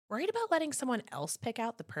Worried about letting someone else pick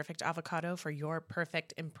out the perfect avocado for your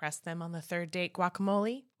perfect impress them on the third date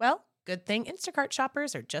guacamole? Well, good thing Instacart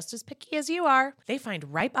shoppers are just as picky as you are. They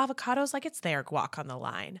find ripe avocados like it's their guac on the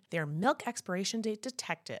line. They're milk expiration date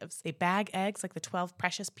detectives. They bag eggs like the 12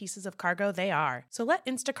 precious pieces of cargo they are. So let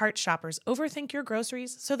Instacart shoppers overthink your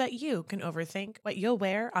groceries so that you can overthink what you'll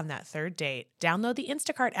wear on that third date. Download the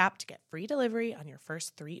Instacart app to get free delivery on your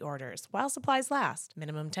first 3 orders while supplies last.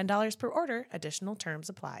 Minimum $10 per order. Additional terms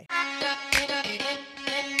apply.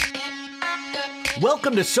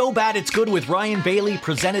 Welcome to So Bad It's Good with Ryan Bailey,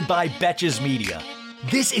 presented by Betches Media.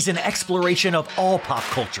 This is an exploration of all pop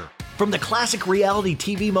culture, from the classic reality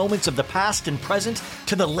TV moments of the past and present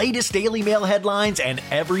to the latest Daily Mail headlines and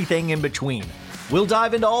everything in between. We'll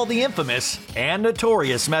dive into all the infamous and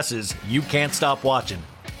notorious messes you can't stop watching.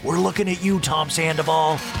 We're looking at you, Tom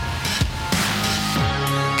Sandoval.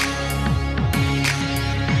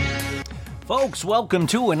 Folks, welcome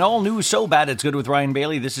to an all-new So Bad It's Good with Ryan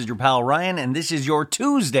Bailey. This is your pal Ryan, and this is your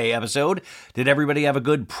Tuesday episode. Did everybody have a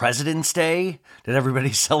good President's Day? Did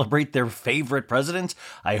everybody celebrate their favorite presidents?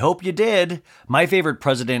 I hope you did. My favorite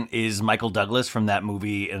president is Michael Douglas from that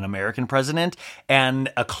movie, An American President,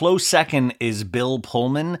 and a close second is Bill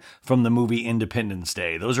Pullman from the movie Independence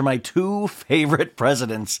Day. Those are my two favorite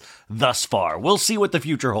presidents thus far. We'll see what the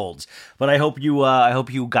future holds, but I hope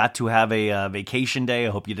you got to have a vacation day. I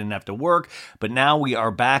hope you didn't have to work. But now we are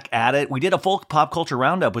back at it. We did a full pop culture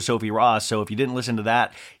roundup with Sophie Ross, so if you didn't listen to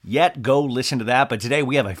that yet, go listen to that. But today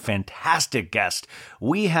we have a fantastic guest.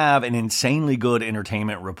 We have an insanely good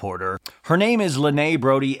entertainment reporter. Her name is Lanae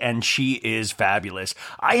Brody, and she is fabulous.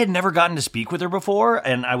 I had never gotten to speak with her before,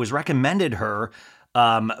 and I was recommended her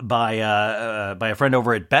by a friend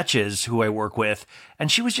over at Betches who I work with,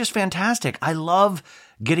 and she was just fantastic. I love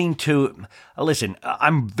getting to listen.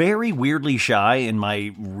 I'm very weirdly shy in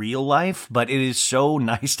my real life, but it is so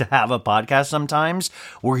nice to have a podcast sometimes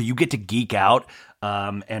where you get to geek out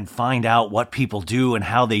and find out what people do and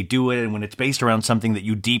how they do it. And when it's based around something that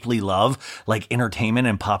you deeply love, like entertainment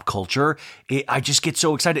and pop culture, I just get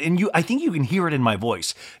so excited. And I think you can hear it in my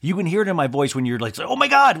voice. You can hear it in my voice when you're like, oh my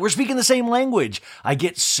God, we're speaking the same language. I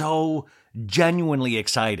get so genuinely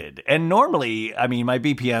excited. And normally, I mean, my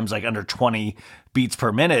BPM's like under 20 beats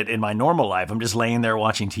per minute in my normal life. I'm just laying there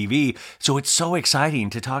watching TV. So it's so exciting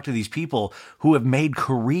to talk to these people who have made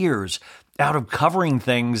careers out of covering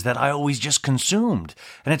things that I always just consumed.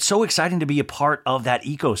 And it's so exciting to be a part of that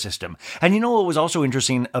ecosystem. And you know what was also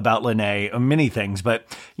interesting about Lanae? Many things, but,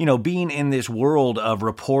 you know, being in this world of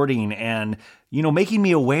reporting and, you know, making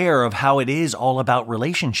me aware of how it is all about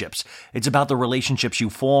relationships. It's about the relationships you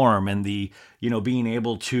form and the, you know, being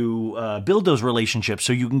able to build those relationships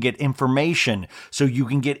so you can get information, so you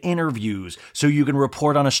can get interviews, so you can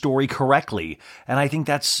report on a story correctly. And I think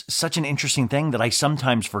that's such an interesting thing that I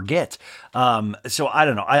sometimes forget. So I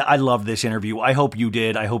don't know. I love this interview. I hope you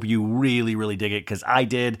did. I hope you really, really dig it because I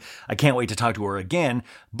did. I can't wait to talk to her again.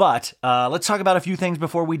 But let's talk about a few things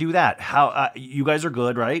before we do that. How you guys are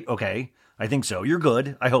good, right? Okay. I think so. You're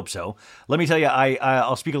good. I hope so. Let me tell you,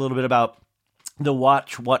 I'll speak a little bit about the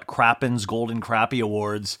Watch What Crappens Golden Crappie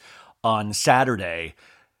Awards on Saturday.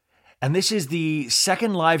 And this is the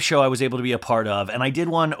second live show I was able to be a part of. And I did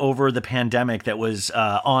one over the pandemic that was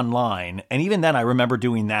online. And even then, I remember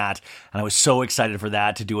doing that. And I was so excited for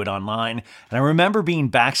that, to do it online. And I remember being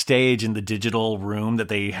backstage in the digital room that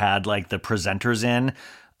they had like the presenters in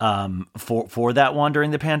for that one during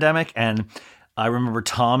the pandemic. And I remember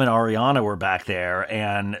Tom and Ariana were back there,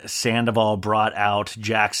 and Sandoval brought out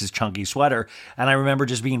Jax's chunky sweater, and I remember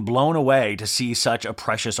just being blown away to see such a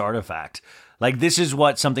precious artifact. Like, this is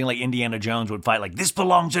what something like Indiana Jones would fight. Like, this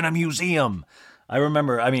belongs in a museum. I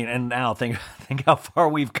remember, I mean, and now think how far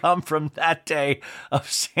we've come from that day of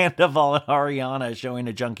Sandoval and Ariana showing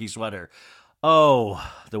a chunky sweater. Oh,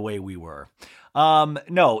 the way we were.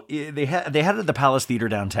 No, they had it at the Palace Theater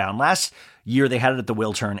downtown. Last year they had it at the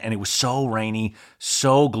Wiltern, and it was so rainy,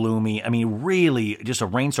 so gloomy. I mean, really just a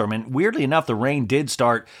rainstorm. And weirdly enough, the rain did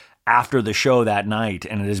start after the show that night,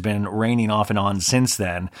 and it has been raining off and on since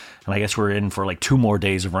then. And I guess we're in for like 2 more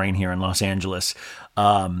days of rain here in Los Angeles,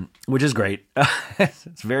 which is great.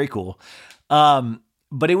 It's very cool.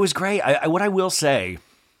 But it was great. What I will say,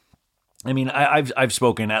 I mean, I've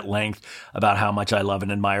spoken at length about how much I love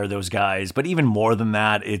and admire those guys, but even more than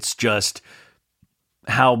that, it's just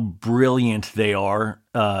how brilliant they are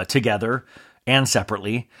together and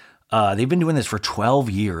separately. They've been doing this for 12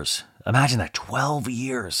 years. Imagine that, 12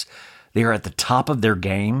 years. They are at the top of their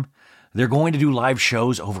game. They're going to do live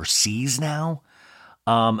shows overseas now.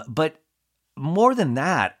 But more than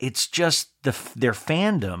that, it's just their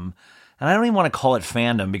fandom and I don't even want to call it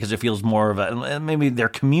fandom because it feels more of a, maybe their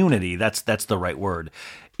community. That's the right word.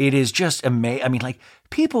 It is just amazing. I mean, like,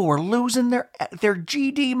 people were losing their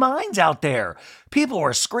GD minds out there. People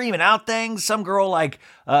were screaming out things. Some girl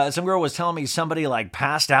was telling me somebody like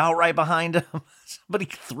passed out right behind him. Somebody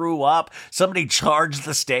threw up. Somebody charged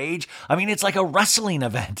the stage. I mean, it's like a wrestling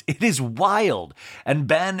event. It is wild. And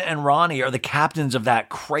Ben and Ronnie are the captains of that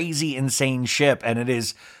crazy, insane ship, and it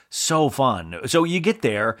is so fun. So you get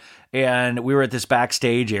there, and we were at this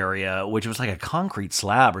backstage area, which was like a concrete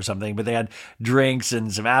slab or something, but they had drinks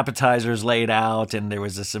and some appetizers laid out, and there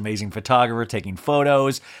was this amazing photographer taking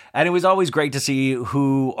photos, and it was always great to see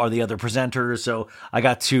who are the other presenters. So I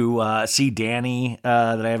got to see Danny,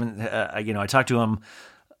 that I haven't, I talked to him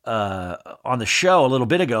on the show a little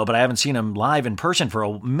bit ago, but I haven't seen him live in person for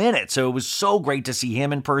a minute. So it was so great to see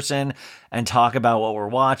him in person and talk about what we're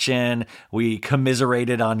watching. We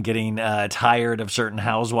commiserated on getting tired of certain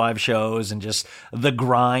housewife shows and just the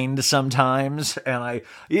grind sometimes. And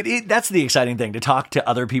that's the exciting thing, to talk to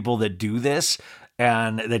other people that do this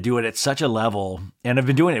and that do it at such a level, and have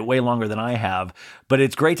been doing it way longer than I have. But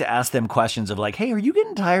it's great to ask them questions of like, hey, are you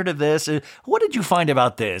getting tired of this? What did you find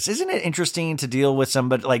about this? Isn't it interesting to deal with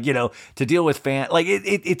somebody, like, to deal with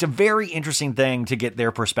it's a very interesting thing to get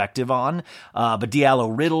their perspective on. But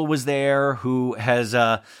Diallo Riddle was there, who has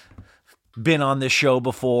been on this show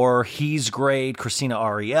before. He's great. Christina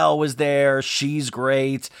Ariel was there. She's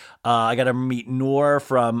great. I got to meet Noor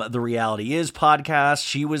from the Reality Is podcast.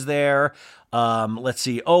 She was there. Let's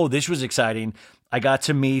see. Oh, this was exciting. I got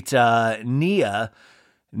to meet Nia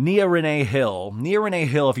Renee Hill. Nia Renee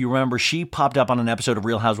Hill, if you remember, she popped up on an episode of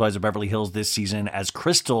Real Housewives of Beverly Hills this season as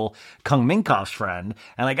Crystal Kung Minkoff's friend.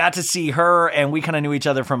 And I got to see her, and we kind of knew each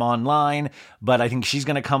other from online, but I think she's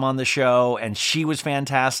going to come on the show, and she was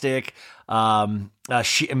fantastic. Miss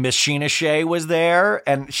Sheena Shea was there,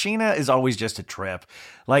 and Sheena is always just a trip.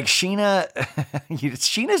 Like,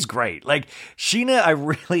 Sheena's great. Like, Sheena, I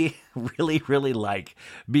really, really, really like,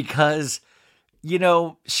 because,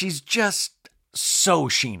 she's just so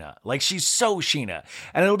Sheena. Like, she's so Sheena.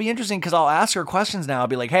 And it'll be interesting because I'll ask her questions now. I'll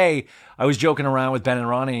be like, hey, I was joking around with Ben and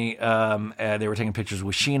Ronnie. They were taking pictures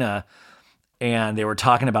with Sheena, and they were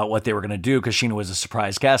talking about what they were going to do because Sheena was a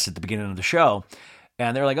surprise guest at the beginning of the show.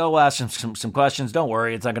 And they're like, oh, we'll ask some questions. Don't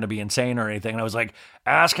worry, it's not going to be insane or anything. And I was like,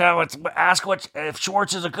 ask if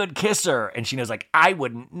Schwartz is a good kisser. And Sheena's like, I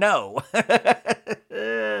wouldn't know.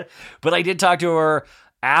 But I did talk to her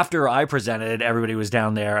after I presented. Everybody was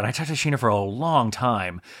down there, and I talked to Sheena for a long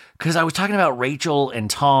time because I was talking about Rachel and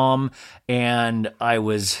Tom, and I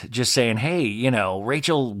was just saying, hey,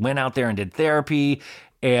 Rachel went out there and did therapy,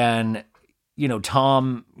 and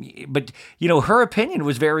Tom, but, her opinion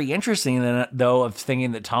was very interesting, though, of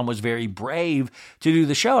thinking that Tom was very brave to do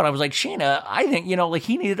the show. And I was like, Sheena, I think,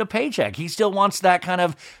 he needed a paycheck. He still wants that kind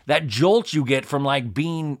of, that jolt you get from like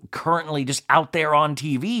being currently just out there on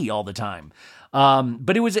TV all the time.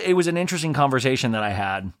 But it was an interesting conversation that I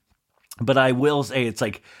had. But I will say, it's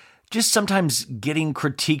like, just sometimes getting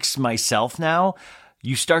critiques myself now,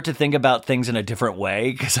 you start to think about things in a different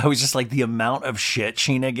way, because I was just like, the amount of shit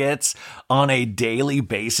Sheena gets on a daily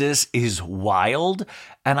basis is wild.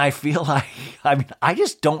 And I feel like, I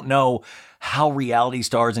just don't know how reality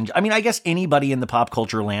stars, I guess anybody in the pop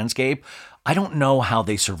culture landscape, I don't know how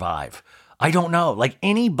they survive. I don't know. Like,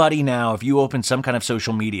 anybody now, if you open some kind of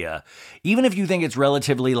social media, even if you think it's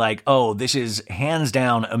relatively like, oh, this is hands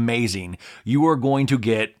down amazing, you are going to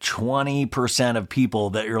get 20% of people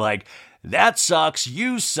that you're like, that sucks,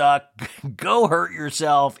 you suck, go hurt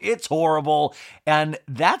yourself, it's horrible. And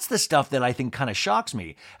that's the stuff that I think kind of shocks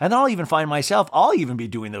me. And I'll even find myself, I'll even be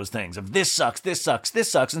doing those things of this sucks, this sucks,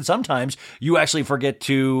 this sucks. And sometimes you actually forget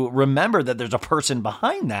to remember that there's a person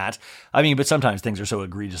behind that. But sometimes things are so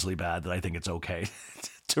egregiously bad that I think it's okay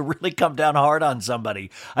to really come down hard on somebody.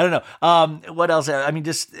 I don't know. What else?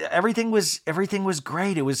 Just everything was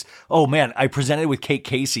great. It was, oh man, I presented with Kate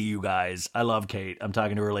Casey, you guys. I love Kate. I'm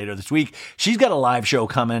talking to her later this week. She's got a live show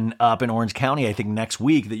coming up in Orange County, I think next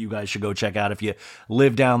week, that you guys should go check out if you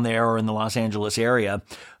live down there or in the Los Angeles area.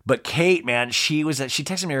 But Kate, man, she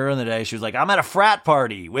texted me earlier in the day. She was like, I'm at a frat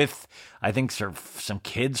party with, I think, some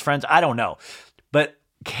kids' friends. I don't know. But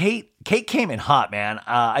Kate came in hot, man.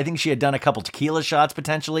 I think she had done a couple tequila shots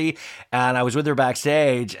potentially, and I was with her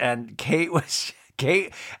backstage, and Kate,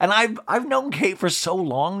 and I've known Kate for so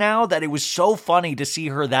long now that it was so funny to see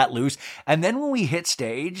her that loose. And then when we hit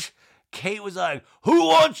stage, Kate was like, who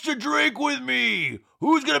wants to drink with me?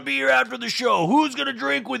 Who's going to be here after the show? Who's going to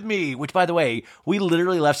drink with me? Which, by the way, we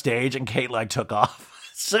literally left stage and Kate took off.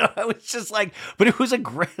 So I was just like, but it was a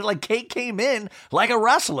great, Kate came in like a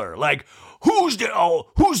wrestler, like, who's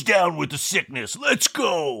down with the sickness? Let's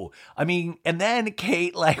go. I mean, and then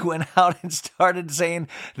Kate like went out and started saying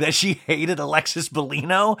that she hated Alexis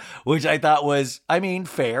Bellino, which I thought was, I mean,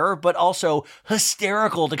 fair, but also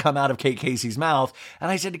hysterical to come out of Kate Casey's mouth. And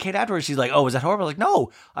I said to Kate afterwards, she's like, oh, is that horrible? I was like,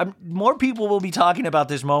 no, more people will be talking about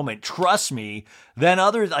this moment, trust me, than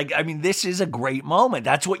others. Like, I mean, this is a great moment.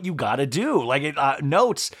 That's what you got to do. Like,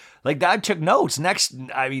 notes, like I took notes. Next,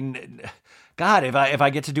 I mean, God, if I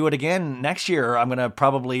get to do it again next year, I'll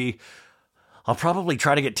probably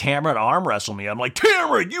try to get Tamara to arm wrestle me. I'm like,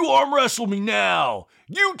 Tamara, you arm wrestle me now.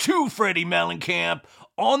 You too, Freddie Mellencamp,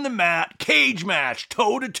 on the mat, cage match,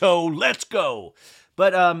 toe to toe, let's go.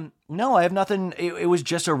 But no, I have nothing. It was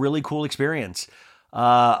just a really cool experience.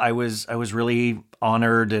 I was really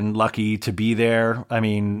honored and lucky to be there. I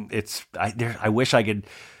mean, I wish I could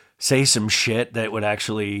say some shit that would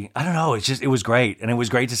actually, I don't know. It was great. And it was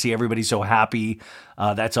great to see everybody so happy.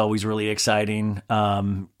 That's always really exciting.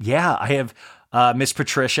 Yeah, I have Miss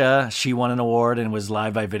Patricia. She won an award and was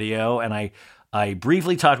live by video. And I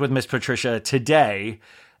briefly talked with Miss Patricia today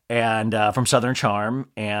and from Southern Charm.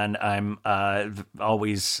 And I'm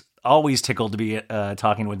always tickled to be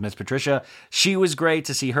talking with Miss Patricia. She was great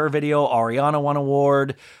to see her video. Ariana won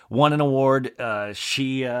an award.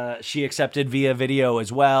 She accepted via video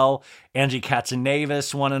as well. Angie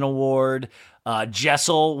Katzenavas won an award.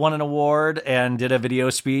 Jessel won an award and did a video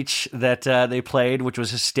speech that they played, which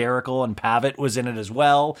was hysterical, and Pavitt was in it as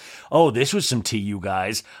well. Oh, this was some tea, you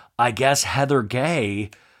guys. I guess Heather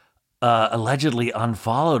Gay allegedly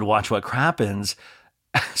unfollowed Watch What Crappens.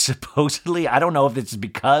 Supposedly, I don't know if it's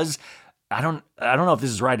because I don't know if this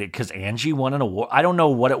is right, because Angie won an award. I don't know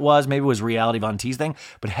what it was. Maybe it was Reality Von T's thing,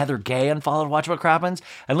 but Heather Gay unfollowed Watch What Crappens.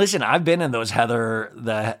 And listen, I've been in those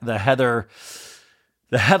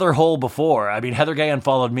the Heather hole before. I mean, Heather Gay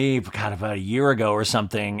unfollowed me about a year ago or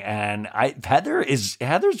something. And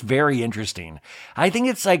Heather's very interesting. I think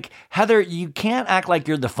it's like, Heather, you can't act like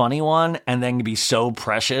you're the funny one and then be so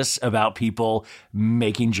precious about people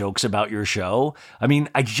making jokes about your show. I mean,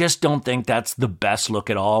 I just don't think that's the best look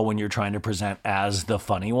at all when you're trying to present as the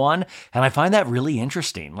funny one. And I find that really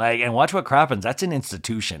interesting. And Watch What Crappens, that's an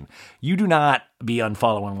institution. You do not be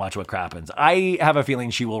unfollowing Watch What Crappens. I have a feeling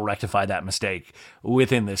she will rectify that mistake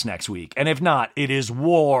within this next week. And if not, it is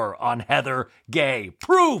war on Heather Gay.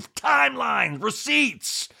 Proof, timelines,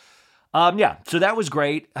 receipts. Yeah, so that was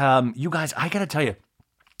great. You guys, I gotta tell you,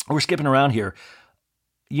 we're skipping around here.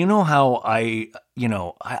 You know how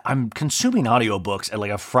I'm consuming audiobooks at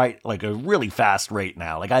like a really fast rate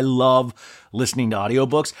now. Like, I love listening to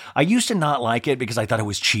audiobooks. I used to not like it because I thought it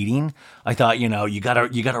was cheating. I thought, you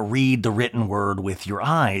gotta read the written word with your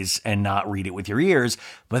eyes and not read it with your ears.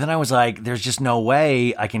 But then I was like, there's just no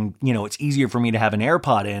way I can, it's easier for me to have an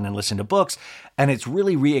AirPod in and listen to books. And it's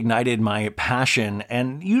really reignited my passion.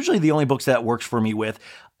 And usually the only books that works for me with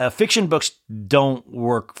fiction books don't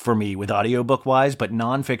work for me with audiobook wise, but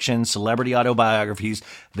nonfiction, celebrity autobiographies,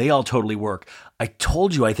 they all totally work. I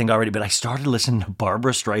told you, I think already, but I started listening to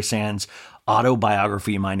Barbra Streisand's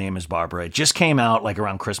autobiography, My Name is Barbara. It just came out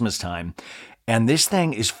around Christmas time. And this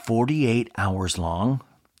thing is 48 hours long.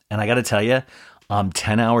 And I got to tell you, I'm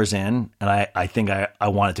 10 hours in and I think I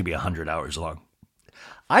want it to be 100 hours long.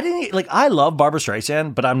 I love Barbra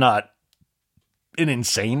Streisand, but I'm not an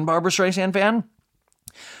insane Barbra Streisand fan.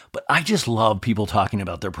 But I just love people talking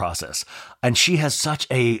about their process. And she has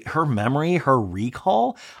her memory, her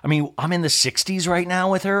recall. I mean, I'm in the 60s right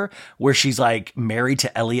now with her, where she's married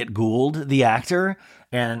to Elliot Gould, the actor.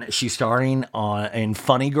 And she's starring in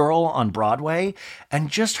Funny Girl on Broadway. And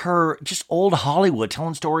just old Hollywood,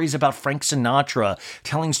 telling stories about Frank Sinatra,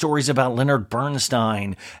 telling stories about Leonard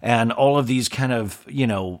Bernstein, and all of these kind of,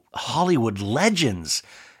 Hollywood legends.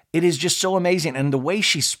 It is just so amazing. And the way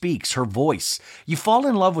she speaks, her voice, you fall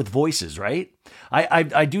in love with voices, right?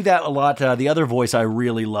 I do that a lot. The other voice I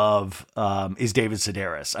really love is David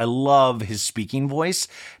Sedaris. I love his speaking voice.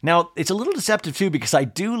 Now, it's a little deceptive too, because I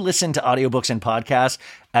do listen to audiobooks and podcasts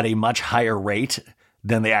at a much higher rate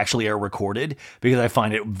than they actually are recorded, because I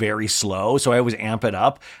find it very slow. So I always amp it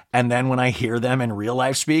up. And then when I hear them in real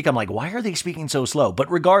life speak, I'm like, why are they speaking so slow?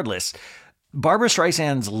 But regardless, Barbra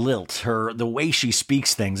Streisand's lilt, the way she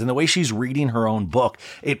speaks things and the way she's reading her own book,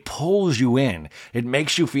 it pulls you in. It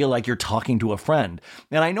makes you feel like you're talking to a friend.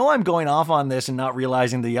 And I know I'm going off on this and not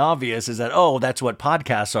realizing the obvious is that, that's what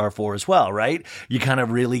podcasts are for as well, right? You kind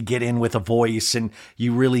of really get in with a voice and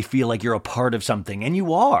you really feel like you're a part of something. And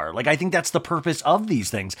you are. I think that's the purpose of these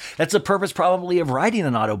things. That's the purpose probably of writing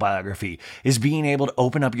an autobiography, is being able to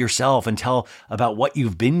open up yourself and tell about what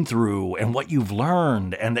you've been through and what you've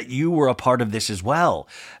learned, and that you were a part part of this as well.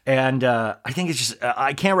 And I think it's just,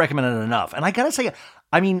 I can't recommend it enough. And I gotta say,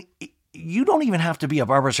 I mean, you don't even have to be a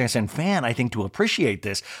Barbra Streisand fan, I think, to appreciate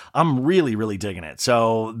this. I'm really, really digging it.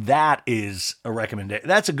 So that is a recommendation.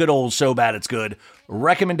 That's a good old So Bad It's Good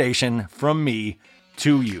recommendation from me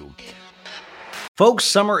to you. Folks,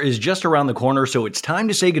 summer is just around the corner, so it's time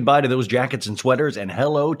to say goodbye to those jackets and sweaters and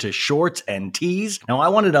hello to shorts and tees. Now, I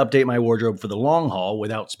wanted to update my wardrobe for the long haul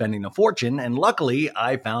without spending a fortune, and luckily,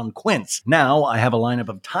 I found Quince. Now, I have a lineup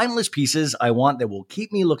of timeless pieces I want that will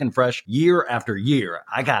keep me looking fresh year after year.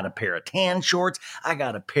 I got a pair of tan shorts, I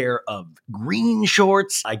got a pair of green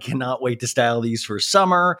shorts. I cannot wait to style these for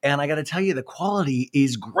summer, and I gotta tell you, the quality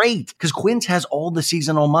is great, because Quince has all the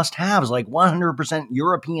seasonal must-haves, like 100%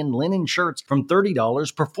 European linen shirts from $30,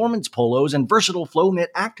 performance polos, and versatile flow knit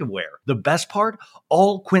activewear. The best part?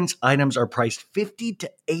 All Quince items are priced 50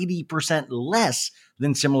 to 80% less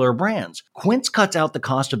than similar brands. Quince cuts out the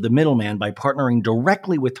cost of the middleman by partnering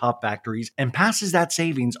directly with top factories and passes that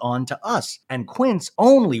savings on to us. And Quince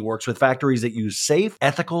only works with factories that use safe,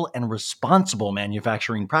 ethical, and responsible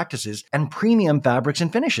manufacturing practices and premium fabrics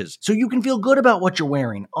and finishes, so you can feel good about what you're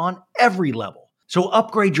wearing on every level. So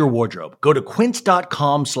upgrade your wardrobe. Go to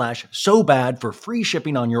quince.com/sobad for free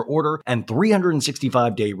shipping on your order and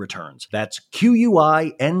 365-day returns. That's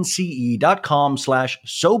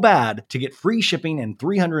QUINCE.com/sobad to get free shipping and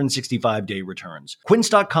 365-day returns.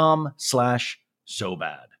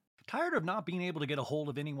 Quince.com/sobad. Tired of not being able to get a hold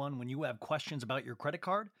of anyone when you have questions about your credit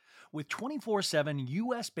card? With 24/7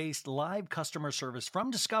 US-based live customer service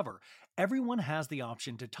from Discover, everyone has the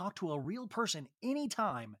option to talk to a real person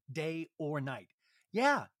anytime, day or night.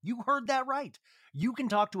 Yeah, you heard that right. You can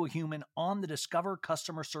talk to a human on the Discover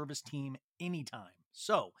customer service team anytime.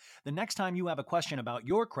 So, the next time you have a question about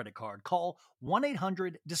your credit card, call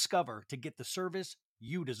 1-800-DISCOVER to get the service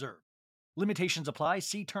you deserve. Limitations apply.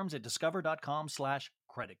 See terms at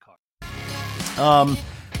discover.com/credit card.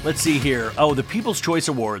 Let's see here. Oh, the People's Choice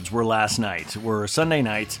Awards were Sunday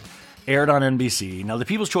night. Aired on NBC. Now, the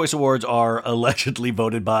People's Choice Awards are allegedly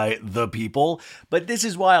voted by the people, but this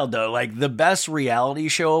is wild, though. Like, the Best Reality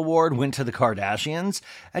Show Award went to the Kardashians,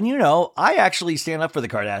 and I actually stand up for the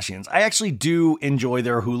Kardashians. I actually do enjoy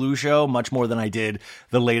their Hulu show much more than I did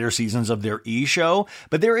the later seasons of their E! Show,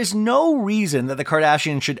 but there is no reason that the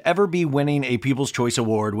Kardashians should ever be winning a People's Choice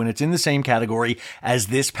Award when it's in the same category as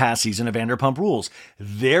this past season of Vanderpump Rules.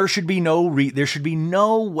 There should be no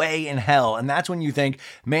way in hell, and that's when you think,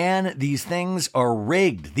 man, these things are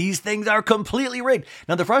rigged. These things are completely rigged.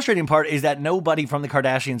 Now, the frustrating part is that nobody from the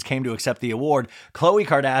Kardashians came to accept the award. Khloe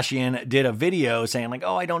Kardashian did a video saying like,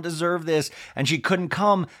 oh, I don't deserve this. And she couldn't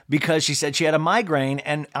come because she said she had a migraine.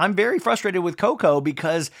 And I'm very frustrated with Coco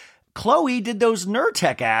because Khloe did those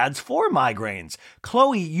Nurtec ads for migraines.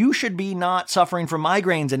 Khloe, you should be not suffering from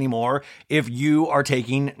migraines anymore if you are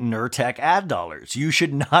taking Nurtec ad dollars. You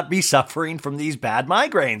should not be suffering from these bad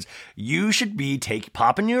migraines. You should be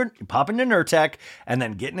popping to Nurtec and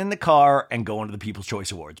then getting in the car and going to the People's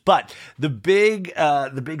Choice Awards. But the big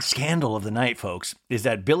scandal of the night, folks, is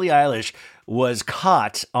that Billie Eilish was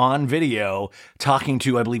caught on video talking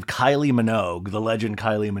to, I believe, Kylie Minogue, the legend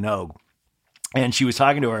Kylie Minogue. And she was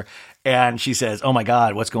talking to her and she says, oh my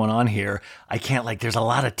God, what's going on here? I can't, there's a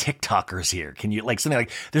lot of TikTokers here. Can you,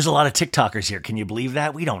 there's a lot of TikTokers here. Can you believe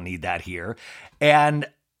that? We don't need that here. And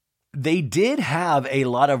they did have a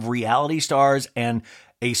lot of reality stars and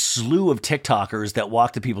a slew of TikTokers that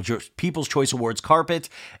walked the People's Choice Awards carpet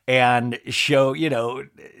and showed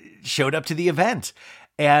up to the event.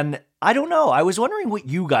 And I don't know. I was wondering what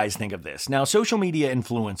you guys think of this. Now, social media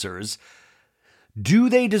influencers, do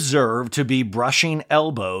they deserve to be brushing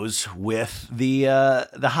elbows with the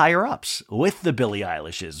higher ups, with the Billie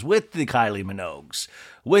Eilishes, with the Kylie Minogues,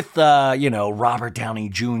 with Robert Downey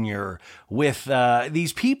Jr., with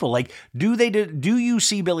these people? Do you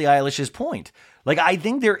see Billie Eilish's point? I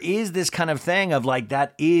think there is this kind of thing of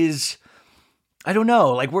that is, I don't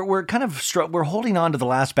know, we're kind of we're holding on to the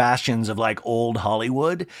last bastions of old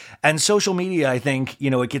Hollywood, and social media, I think,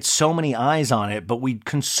 it gets so many eyes on it, but we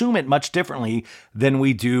consume it much differently than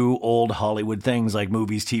we do old Hollywood things like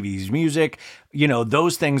movies, TVs, music.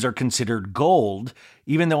 Those things are considered gold,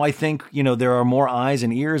 even though I think, there are more eyes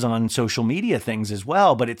and ears on social media things as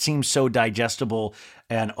well, but it seems so digestible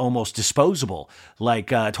and almost disposable, like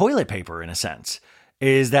toilet paper in a sense.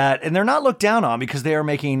 Is that, and they're not looked down on because they are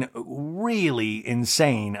making really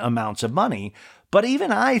insane amounts of money, But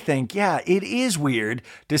even I think, yeah, it is weird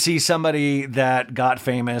to see somebody that got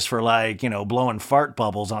famous for like, blowing fart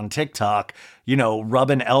bubbles on TikTok,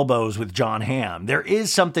 rubbing elbows with John Hamm. There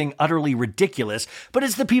is something utterly ridiculous, but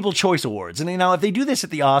it's the People's Choice Awards. And, if they do this at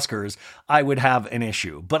the Oscars, I would have an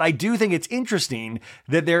issue. But I do think it's interesting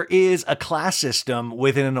that there is a class system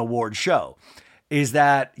within an award show. Is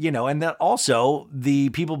that, and that also the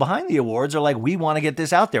people behind the awards are like, we want to get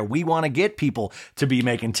this out there. We want to get people to be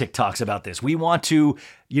making TikToks about this. We want to,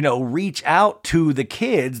 reach out to the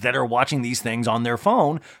kids that are watching these things on their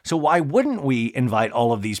phone. So why wouldn't we invite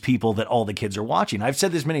all of these people that all the kids are watching? I've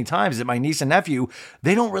said this many times that my niece and nephew,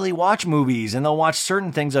 they don't really watch movies and they'll watch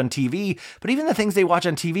certain things on TV. But even the things they watch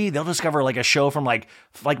on TV, they'll discover like a show from like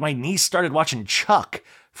my niece started watching Chuck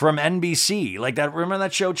from NBC, like that. Remember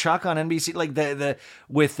that show Chuck on NBC, like the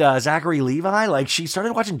with Zachary Levi? Like she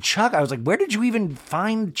started watching Chuck. I was like, where did you even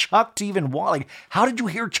find Chuck to even watch? Like, how did you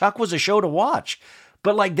hear Chuck was a show to watch?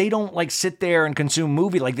 But like they don't like sit there and consume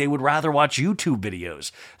movie. Like they would rather watch YouTube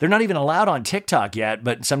videos. They're not even allowed on TikTok yet.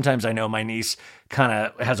 But sometimes I know my niece kind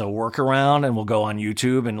of has a workaround and will go on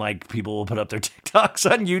YouTube and like people will put up their TikToks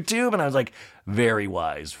on YouTube. And I was like, very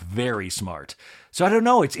wise, very smart. So I don't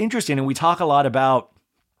know. It's interesting. And we talk a lot about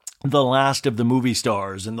the last of the movie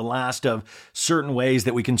stars and the last of certain ways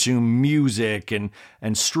that we consume music and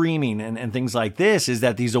streaming and things like this, is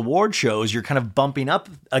that these award shows, you're kind of bumping up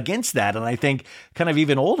against that. And I think kind of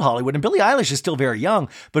even old Hollywood, and Billie Eilish is still very young,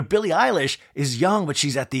 but Billie Eilish is young, but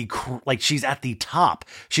she's at the top.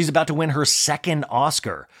 She's about to win her second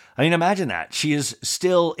Oscar. I mean, imagine that. She is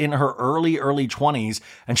still in her early 20s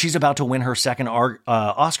and she's about to win her second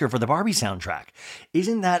Oscar for the Barbie soundtrack.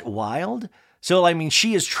 Isn't that wild? So, I mean,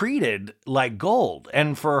 she is treated like gold.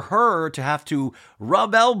 And for her to have to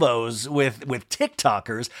rub elbows with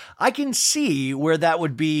TikTokers, I can see where that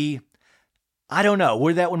would be, I don't know,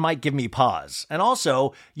 where that one might give me pause. And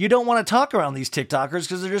also, you don't want to talk around these TikTokers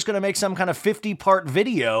because they're just going to make some kind of 50-part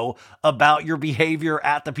video about your behavior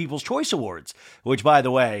at the People's Choice Awards. Which, by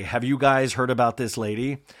the way, have you guys heard about this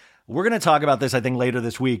lady? We're going to talk about this, I think, later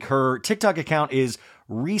this week. Her TikTok account is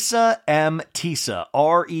ReesaTeesa,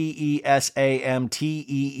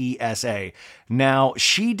 ReesaMteesa. Now,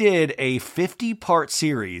 she did a 50-part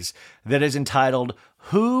series that is entitled,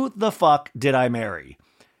 Who the Fuck Did I Marry?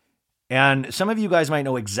 And some of you guys might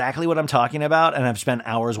know exactly what I'm talking about and have spent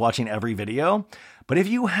hours watching every video. But if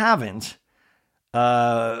you haven't,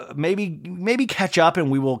 maybe catch up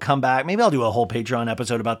and we will come back. Maybe I'll do a whole Patreon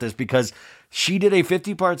episode about this because she did a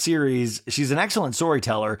 50-part series. She's an excellent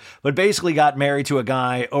storyteller, but basically got married to a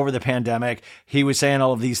guy over the pandemic. He was saying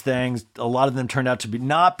all of these things. A lot of them turned out to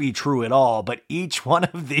not be true at all, but each one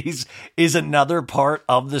of these is another part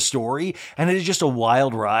of the story. And it is just a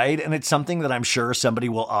wild ride. And it's something that I'm sure somebody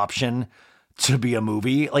will option to be a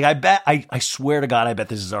movie. Like I swear to God, I bet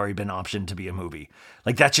this has already been optioned to be a movie.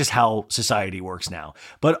 Like that's just how society works now.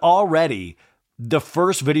 But already the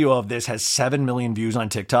first video of this has 7 million views on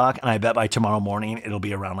TikTok. And I bet by tomorrow morning, it'll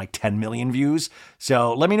be around like 10 million views.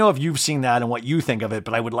 So let me know if you've seen that and what you think of it.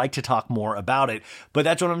 But I would like to talk more about it. But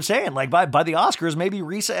that's what I'm saying. Like by the Oscars, maybe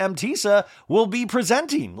ReesaTeesa will be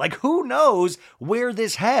presenting. Like who knows where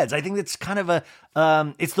this heads? I think it's kind of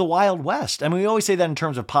it's the Wild West. I mean, we always say that in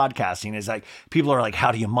terms of podcasting is like, people are like,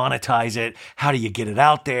 how do you monetize it? How do you get it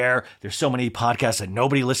out there? There's so many podcasts that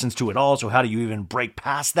nobody listens to at all. So how do you even break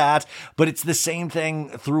past that? But it's the same thing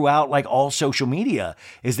throughout like all social media,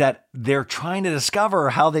 is that they're trying to discover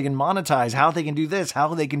how they can monetize, how they can do this,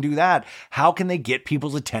 how they can do that. How can they get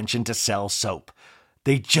people's attention to sell soap?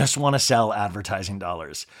 They just want to sell advertising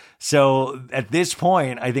dollars. So at this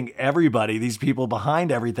point, I think everybody, these people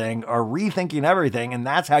behind everything are rethinking everything. And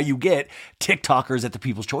that's how you get TikTokers at the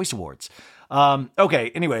People's Choice Awards. Okay.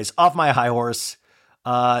 Anyways, off my high horse.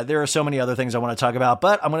 There are so many other things I want to talk about,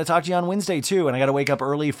 but I'm going to talk to you on Wednesday too. And I got to wake up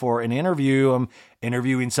early for an interview. I'm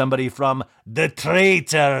interviewing somebody from The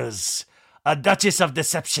Traitors, a Duchess of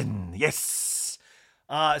Deception. Yes.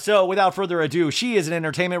 So without further ado, she is an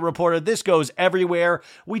entertainment reporter. This goes everywhere.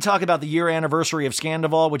 We talk about the year anniversary of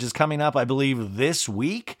Scandival, which is coming up, I believe, this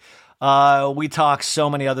week. We talk so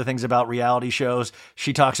many other things about reality shows.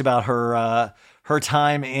 She talks about her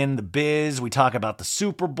time in the biz. We talk about the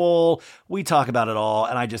Super Bowl. We talk about it all.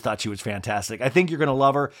 And I just thought she was fantastic. I think you're going to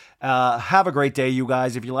love her. Have a great day, you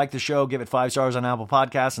guys. If you like the show, give it 5 stars on Apple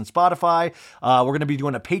Podcasts and Spotify. We're going to be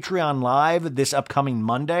doing a Patreon live this upcoming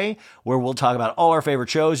Monday where we'll talk about all our favorite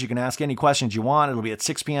shows. You can ask any questions you want. It'll be at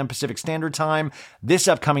 6 p.m. Pacific Standard Time this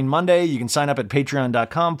upcoming Monday. You can sign up at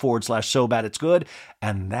patreon.com/SoBadIt'sGood.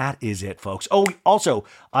 And that is it, folks. Oh, also,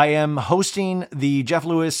 I am hosting the Jeff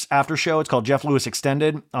Lewis after show. It's called Jeff Lewis Lewis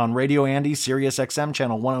Extended on Radio Andy, Sirius XM,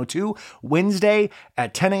 Channel 102, Wednesday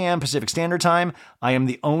at 10 a.m. Pacific Standard Time. I am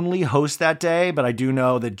the only host that day, but I do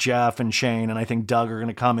know that Jeff and Shane and I think Doug are going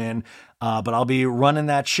to come in, but I'll be running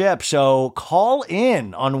that ship. So call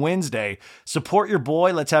in on Wednesday. Support your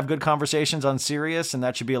boy. Let's have good conversations on Sirius, and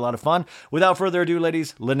that should be a lot of fun. Without further ado,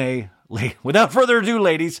 ladies, Lanae,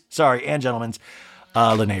 sorry, and gentlemen,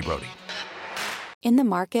 Lanae Brody. In the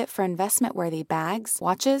market for investment-worthy bags,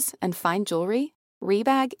 watches, and fine jewelry,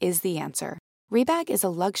 Rebag is the answer. Rebag is a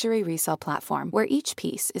luxury resale platform where each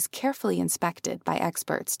piece is carefully inspected by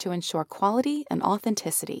experts to ensure quality and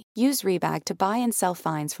authenticity. Use Rebag to buy and sell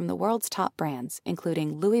finds from the world's top brands,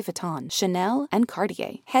 including Louis Vuitton, Chanel, and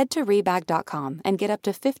Cartier. Head to Rebag.com and get up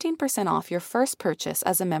to 15% off your first purchase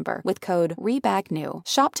as a member with code REBAGNEW.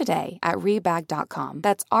 Shop today at Rebag.com.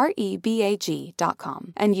 That's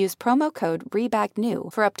REBAG.com. And use promo code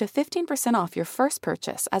REBAGNEW for up to 15% off your first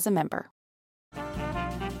purchase as a member.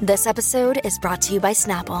 This episode is brought to you by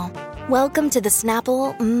Snapple. Welcome to the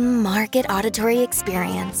Snapple Market Auditory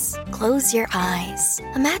Experience. Close your eyes.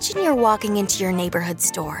 Imagine you're walking into your neighborhood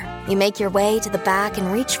store. You make your way to the back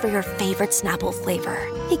and reach for your favorite Snapple flavor.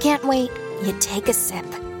 You can't wait. You take a sip.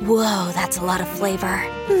 Whoa, that's a lot of flavor.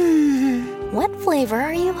 What flavor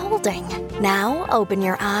are you holding? Now open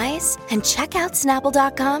your eyes and check out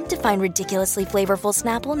Snapple.com to find ridiculously flavorful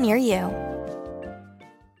Snapple near you.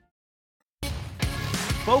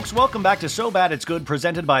 Folks, welcome back to So Bad It's Good,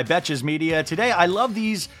 presented by Betches Media. Today, I love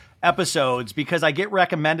these episodes because I get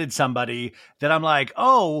recommended somebody that I'm like,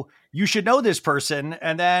 oh, you should know this person.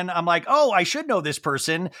 And then I'm like, oh, I should know this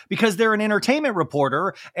person because they're an entertainment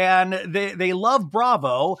reporter and they love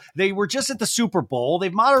Bravo. They were just at the Super Bowl.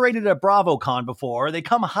 They've moderated at BravoCon before. They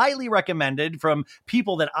come highly recommended from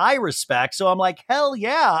people that I respect. So I'm like, hell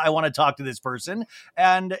yeah, I want to talk to this person.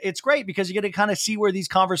 And it's great because you get to kind of see where these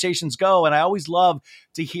conversations go. And I always love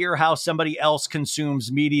to hear how somebody else consumes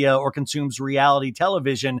media or consumes reality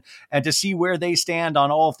television and to see where they stand on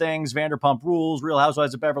all things Vanderpump Rules, Real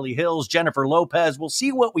Housewives of Beverly Hills, Jennifer Lopez. We'll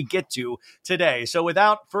see what we get to today. So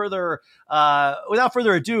without further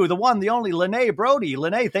ado, the one, the only Lanae Brody.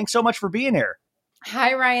 Lanae, thanks so much for being here.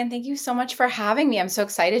 Hi, Ryan. Thank you so much for having me. I'm so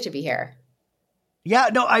excited to be here. Yeah,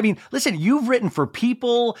 no, I mean, listen, you've written for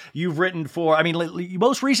People, you've written for, I mean,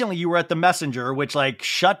 most recently you were at The Messenger, which like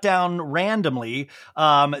shut down randomly.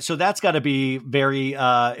 So that's got to be very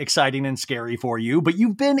exciting and scary for you, but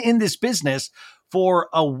you've been in this business for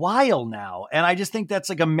a while now. And I just think that's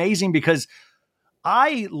like amazing because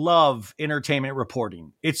I love entertainment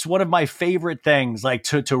reporting. It's one of my favorite things, like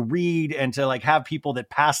to read and to like have people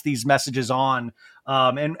that pass these messages on.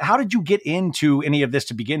 And how did you get into any of this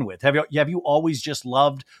to begin with? Have you always just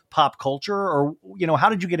loved pop culture, or, you know, how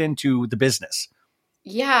did you get into the business?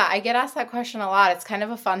 Yeah, I get asked that question a lot. It's kind of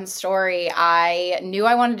a fun story. I knew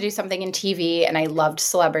I wanted to do something in TV, and I loved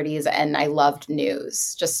celebrities and I loved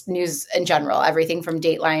news, just news in general, everything from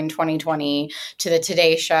Dateline 2020 to the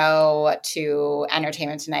Today Show to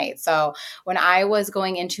Entertainment Tonight. So when I was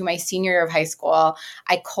going into my senior year of high school,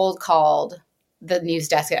 I cold called the news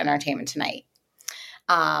desk at Entertainment Tonight.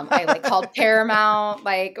 I like called Paramount,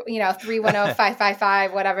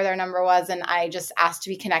 310-555, whatever their number was. And I just asked to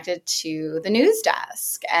be connected to the news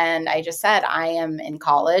desk. And I just said, I am in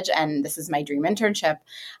college and this is my dream internship,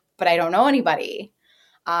 but I don't know anybody.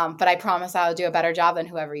 But I promise I'll do a better job than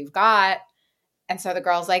whoever you've got. And so the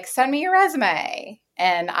girl's like, send me your resume.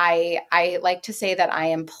 And I like to say that I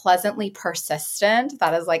am pleasantly persistent.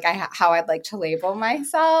 That is like how I'd like to label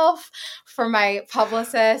myself. For my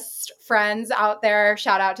publicist friends out there,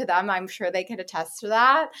 shout out to them. I'm sure they could attest to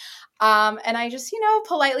that. And I just,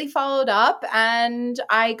 politely followed up and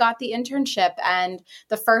I got the internship. And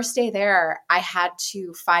the first day there, I had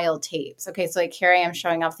to file tapes. Okay, so like here I am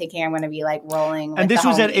showing up thinking I'm going to be like rolling. And this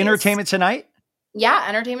was at Entertainment Tonight? Yeah,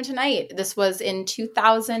 Entertainment Tonight. This was in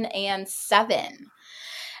 2007.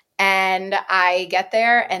 And I get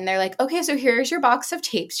there and they're like, okay, so here's your box of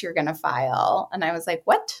tapes you're going to file. And I was like,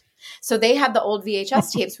 what? So they had the old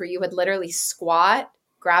VHS tapes where you would literally squat,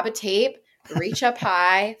 grab a tape, reach up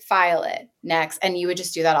high, file it next. And you would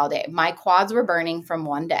just do that all day. My quads were burning from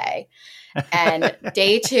one day. And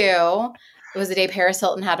day two, it was the day Paris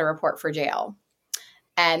Hilton had to report for jail.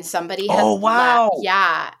 And somebody had left.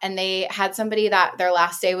 Yeah. And they had somebody that their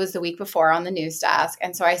last day was the week before on the news desk.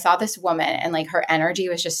 And so I saw this woman and like her energy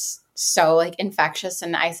was just so like infectious.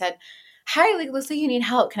 And I said, hi, like, looks like you need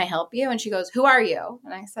help. Can I help you? And she goes, who are you?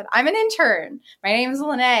 And I said, I'm an intern. My name is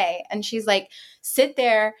Lanae. And she's like, sit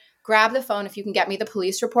there, grab the phone. If you can get me the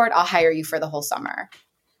police report, I'll hire you for the whole summer.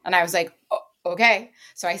 And I was like, oh, okay.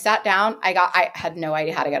 So I sat down. I had no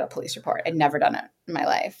idea how to get a police report. I'd never done it in my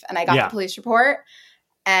life. And I got the police report,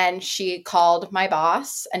 and she called my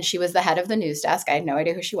boss, and she was the head of the news desk. I had no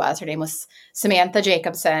idea who she was. Her name was Samantha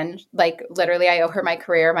Jacobson. Like, literally, I owe her my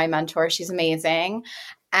career, my mentor. She's amazing.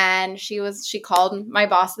 And she called my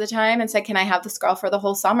boss at the time and said, can I have this girl for the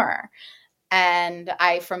whole summer? And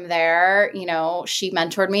from there, she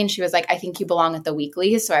mentored me, and she was like, I think you belong at the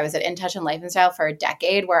Weekly. So I was at In Touch and Life and Style for a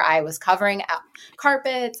decade, where I was covering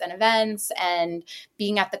carpets and events and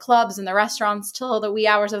being at the clubs and the restaurants till the wee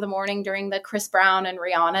hours of the morning during the Chris Brown and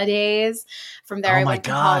Rihanna days. From there, I went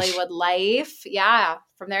to Hollywood Life. Yeah.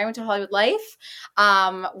 From there, I went to Hollywood Life,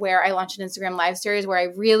 where I launched an Instagram live series where I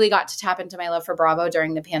really got to tap into my love for Bravo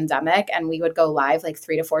during the pandemic. And we would go live like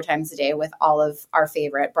 3 to 4 times a day with all of our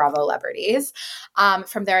favorite Bravo celebrities.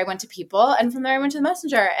 From there, I went to People. And from there, I went to The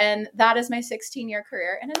Messenger. And that is my 16-year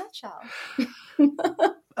career in a nutshell.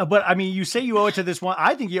 But I mean, you say you owe it to this one.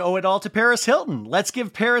 I think you owe it all to Paris Hilton. Let's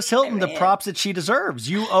give Paris Hilton the props that she deserves.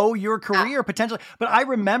 You owe your career potentially. But I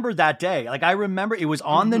remember that day. Like, I remember it was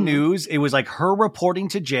on the news. It was like her reporting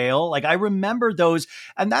to jail. Like, I remember those.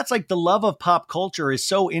 And that's like the love of pop culture is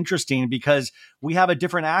so interesting because we have a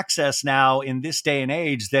different access now in this day and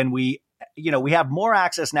age than we have more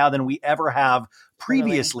access now than we ever have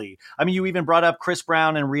previously. Really? I mean, you even brought up Chris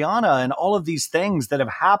Brown and Rihanna and all of these things that have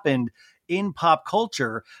happened in pop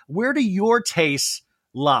culture. Where do your tastes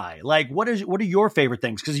lie? Like, what are your favorite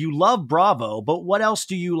things? Because you love Bravo, but what else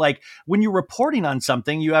do you like? When you're reporting on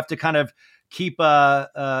something, you have to kind of keep,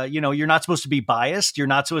 you're not supposed to be biased. You're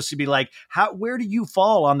not supposed to be like, where do you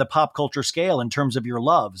fall on the pop culture scale in terms of your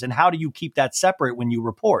loves? And how do you keep that separate when you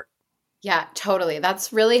report? Yeah, totally.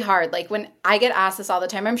 That's really hard. Like, when I get asked this all the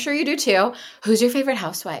time, I'm sure you do too. Who's your favorite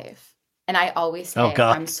housewife? And I always say,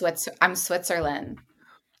 I'm Switzerland.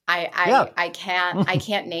 I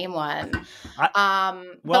can't name one.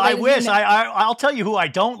 I wish. I'll tell you who I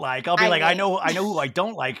don't like. I'll be I know who I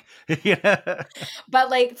don't like. But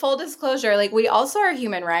like, full disclosure, like, we also are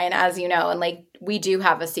human, Ryan, as you know, and like, we do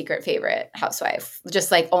have a secret favorite housewife, just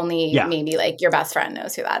like only maybe like your best friend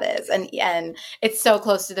knows who that is. And it's so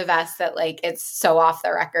close to the vest that like, it's so off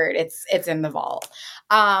the record. It's in the vault.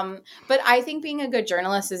 But I think being a good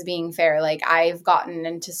journalist is being fair. Like, I've gotten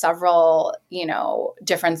into several,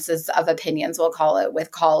 differences of opinions, we'll call it, with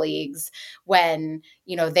colleagues when,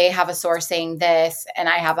 they have a source saying this and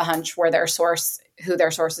I have a hunch who their source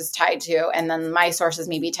is tied to. And then my source is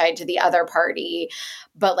maybe tied to the other party.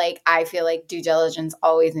 But like, I feel like due diligence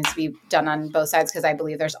always needs to be done on both sides, because I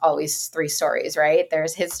believe there's always 3 stories, right?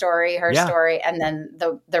 There's his story, her story, and then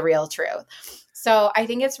the real truth. So I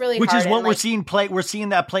think it's really hard. Which is what we're seeing play. We're seeing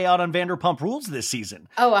that play out on Vanderpump Rules this season.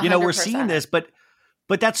 Oh, 100%. We're seeing this, but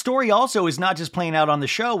that story also is not just playing out on the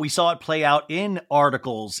show. We saw it play out in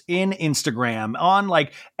articles, in Instagram, on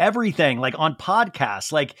like everything, like on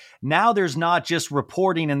podcasts. Like, now there's not just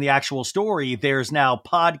reporting in the actual story. There's now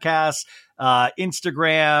podcasts,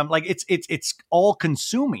 Instagram, like it's all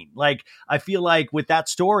consuming. Like, I feel like with that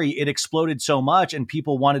story, it exploded so much and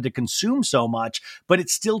people wanted to consume so much, but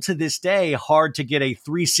it's still to this day hard to get a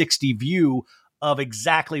 360 view of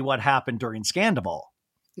exactly what happened during Scandival.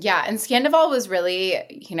 Yeah. And Scandival was really,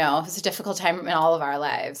 it was a difficult time in all of our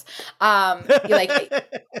lives.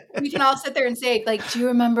 We can all sit there and say, like, do you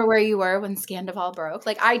remember where you were when Scandival broke?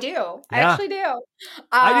 Like, I do. Yeah. I actually do.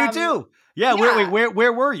 I do too. Yeah.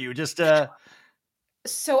 Where were you? Just,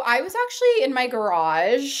 So I was actually in my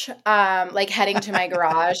garage, like heading to my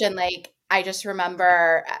garage, and like, I just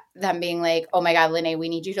remember them being like, oh my God, Lanae, we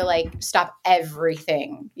need you to like stop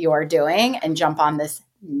everything you're doing and jump on this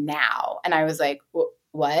now. And I was like,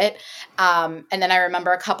 what? And then I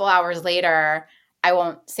remember a couple hours later, I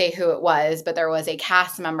won't say who it was, but there was a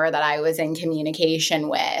cast member that I was in communication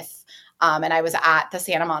with. And I was at the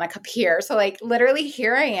Santa Monica Pier. So like, literally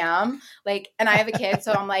here I am, like, and I have a kid.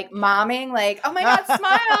 So I'm like momming, like, oh my God,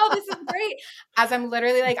 smile. This is great. As I'm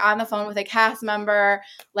literally like on the phone with a cast member,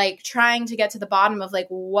 like trying to get to the bottom of like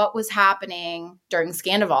what was happening during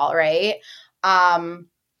Scandival. Right.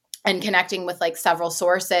 And connecting with like several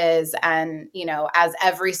sources and, as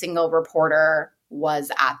every single reporter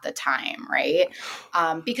was at the time. Right.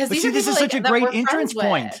 Because this is such a great entrance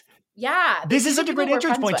point. Yeah. This is such a great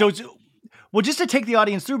entrance point. So well, just to take the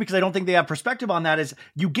audience through, because I don't think they have perspective on that, is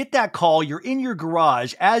you get that call, you're in your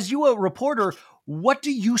garage as you a reporter. What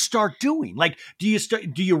do you start doing? Like, do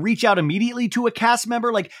you reach out immediately to a cast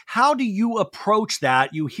member? Like, how do you approach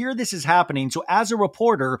that? You hear this is happening. So as a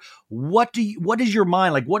reporter, what is your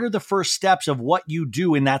mind? Like, what are the first steps of what you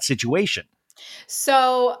do in that situation?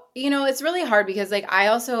 So, it's really hard because like, I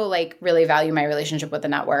also like really value my relationship with the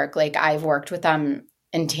network. Like, I've worked with them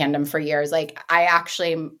in tandem for years. Like, I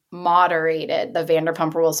actually moderated the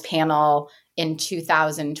Vanderpump Rules panel in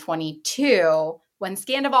 2022 when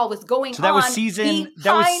Scandival was going on. So that was season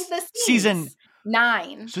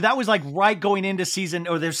 9. So that was like right going into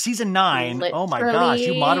there's season 9. Literally, oh my gosh,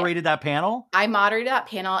 you moderated that panel? I moderated that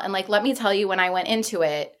panel. And like, let me tell you, when I went into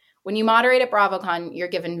it, when you moderate at BravoCon, you're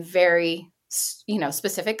given very,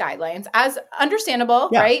 specific guidelines, as understandable,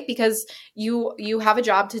 right? Because you have a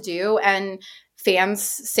job to do and fans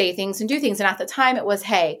say things and do things. And at the time it was,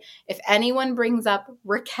 hey, if anyone brings up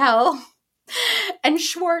Raquel and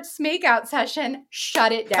Schwartz makeout session,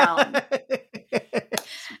 shut it down.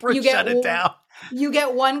 Shut it down. You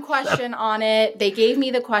get one question on it. They gave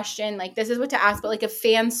me the question, like, this is what to ask. But like, if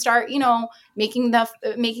fans start, making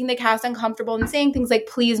the cast uncomfortable and saying things like,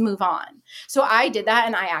 please move on. So I did that,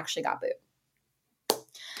 and I actually got booed.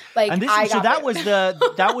 Like, and that was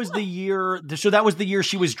the year. So that was the year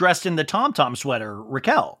she was dressed in the Tom Tom sweater,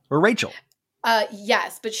 Rachel.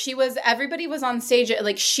 Yes, but everybody was on stage.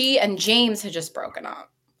 Like, she and James had just broken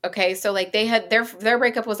up. Okay, so like they had their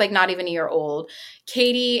breakup was like not even a year old.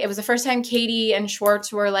 It was the first time Katie and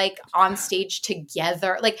Schwartz were like on stage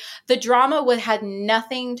together. Like, the drama had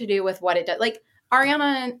nothing to do with what it did. Like,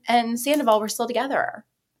 Ariana and Sandoval were still together.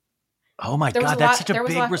 Oh my God, that's such a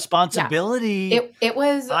big responsibility. Yeah. It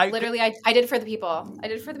was literally, I did it for the people. I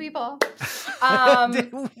did it for the people.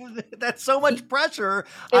 That's so much pressure.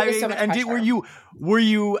 Pressure.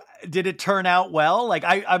 Did it turn out well? Like,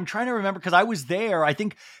 I'm trying to remember, because I was there, I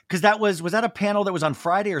think, because was that a panel that was on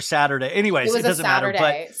Friday or Saturday? Anyways, it doesn't matter.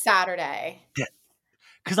 But Saturday.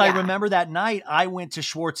 Because I remember that night I went to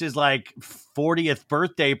Schwartz's like 40th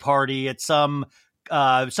birthday party at some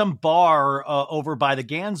bar over by the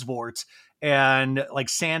Gansvorts, and like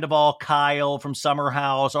Sandoval, Kyle from Summer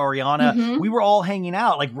House, Ariana, we were all hanging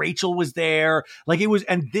out. Like, Rachel was there. Like,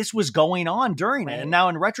 and this was going on during it. And now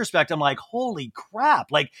in retrospect, I'm like, holy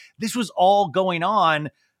crap. Like, this was all going on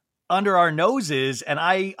under our noses, and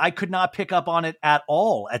I could not pick up on it at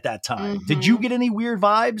all at that time. Did you get any weird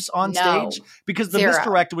vibes on stage? Because the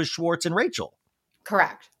misdirect was Schwartz and Rachel.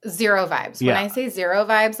 Correct. 0 vibes. Yeah. When I say 0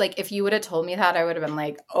 vibes, like, if you would have told me that, I would have been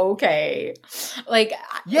like, okay. Like,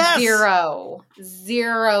 yes! Zero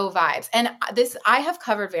vibes. And I have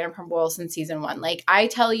covered Vanderpump Rules since season 1. Like, I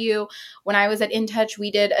tell you, when I was at In Touch,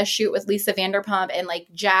 we did a shoot with Lisa Vanderpump and like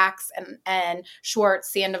Jax and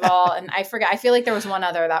Schwartz, Sandoval, and I forget. I feel like there was one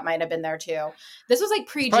other that might have been there too. This was like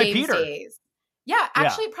pre-James days. Yeah,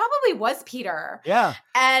 actually, it probably was Peter. Yeah.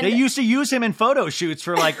 And they used to use him in photo shoots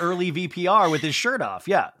for like early VPR with his shirt off.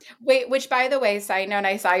 Yeah. Wait, which, by the way, side note,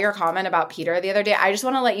 I saw your comment about Peter the other day. I just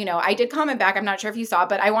want to let you know, I did comment back. I'm not sure if you saw,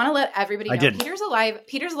 but I want to let everybody know Peter's alive.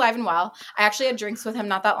 Peter's alive and well. I actually had drinks with him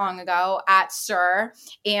not that long ago at Sir.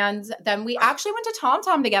 And then we actually went to Tom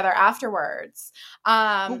Tom together afterwards.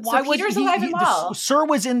 So Peter's alive and well. Sir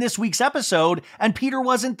was in this week's episode and Peter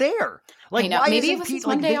wasn't there. Like, why maybe it was Pete,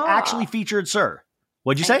 one day off. Actually featured Sir.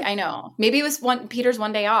 What'd you say? I know. Maybe it was Peter's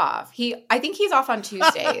one day off. I think he's off on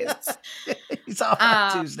Tuesdays. He's off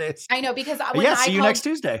on Tuesdays. I know, because see you next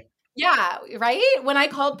Tuesday. Yeah, right? When I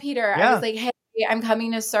called Peter, I was like, hey, I'm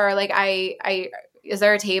coming to Sir. Like, is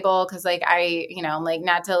there a table? Because like like,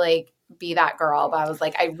 not to like be that girl, but I was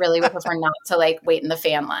like, I really would prefer not to like wait in the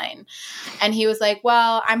fan line. And he was like,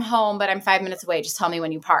 well, I'm home, but I'm 5 minutes away. Just tell me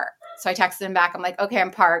when you park. So I texted him back. I'm like, okay, I'm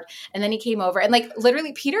parked. And then he came over, and like,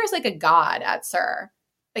 literally, Peter is like a god at Sir.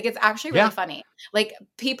 Like, it's actually really funny. Like,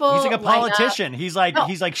 people, he's like a politician. He's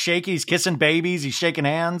like shaky. He's kissing babies. He's shaking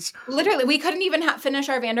hands. Literally, we couldn't even finish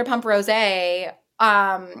our Vanderpump Rosé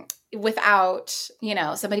without,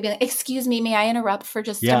 somebody being like, excuse me, may I interrupt for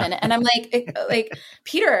just a minute? And I'm like,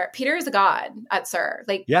 Peter is a god at Sir.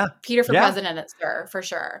 Like, Peter for president at Sir, for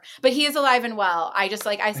sure. But he is alive and well. I just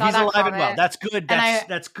I saw he's that alive comment, and well. That's good.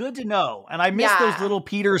 That's good to know. And I miss those little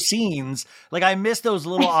Peter scenes. Like, I miss those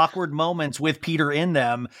little awkward moments with Peter in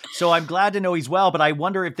them. So I'm glad to know he's well. But I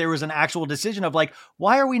wonder if there was an actual decision of like,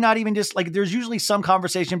 why are we not even just like, there's usually some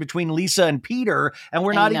conversation between Lisa and Peter, and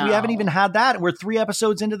we haven't even had that. We're 3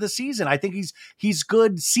 episodes into the season. I think he's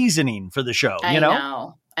good seasoning for the show. I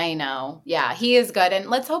know. Yeah, he is good. And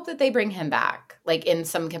let's hope that they bring him back, like, in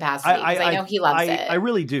some capacity. I know he loves it. I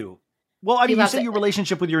really do. Well, I mean, you said your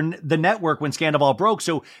relationship with the network when Scandival broke.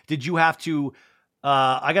 So did you have to,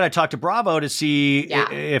 I got to talk to Bravo to see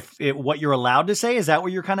if what you're allowed to say. Is that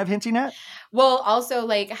what you're kind of hinting at? Well, also,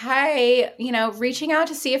 like, hi, reaching out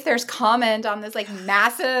to see if there's comment on this like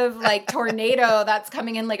massive like tornado that's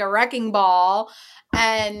coming in like a wrecking ball.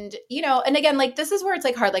 And, and again, like, this is where it's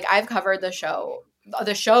like hard. Like, I've covered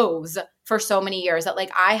the shows for so many years that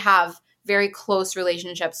like I have very close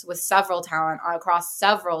relationships with several talent across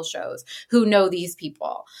several shows who know these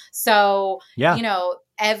people. So,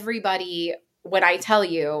 everybody, when I tell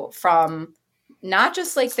you, from not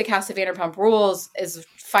just like the cast of Vanderpump Rules is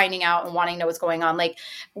finding out and wanting to know what's going on. Like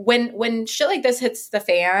when shit like this hits the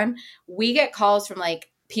fan, we get calls from like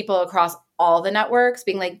people across all the networks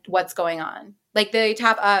being like, what's going on? Like they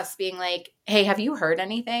tap us being like, hey, have you heard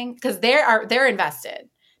anything? Because they're invested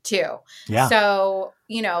too. Yeah. So,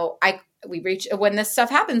 when this stuff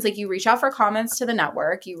happens, like you reach out for comments to the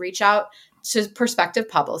network, you reach out to prospective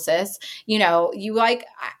publicists,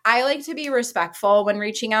 I like to be respectful when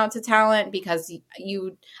reaching out to talent because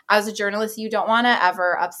you, as a journalist, you don't want to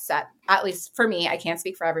ever upset, at least for me, I can't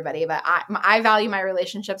speak for everybody, but I value my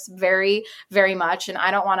relationships very, very much. And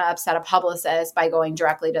I don't want to upset a publicist by going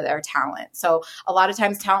directly to their talent. So a lot of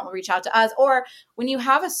times talent will reach out to us, or when you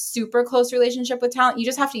have a super close relationship with talent, you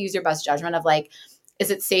just have to use your best judgment of like, is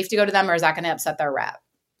it safe to go to them or is that going to upset their rep?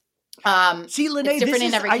 See, Lanae, different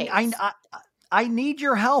in every case. I need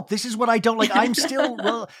your help. This is what I don't like. I'm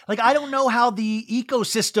still I don't know how the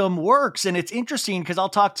ecosystem works. And it's interesting because I'll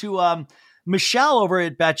talk to Michelle over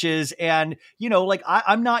at Betches, and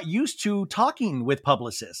I'm not used to talking with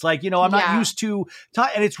publicists. I'm not used to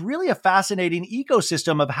and it's really a fascinating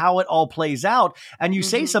ecosystem of how it all plays out. And you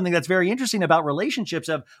say something that's very interesting about relationships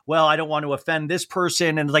of, well, I don't want to offend this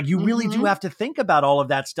person. And like, you really do have to think about all of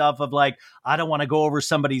that stuff of like, I don't want to go over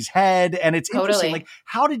somebody's head. And it's interesting. Like,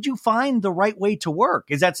 how did you find the right way to work?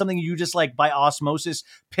 Is that something you just like by osmosis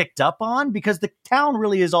picked up on? Because the town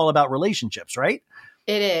really is all about relationships, right?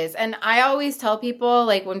 It is. And I always tell people,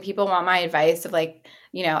 like, when people want my advice of like,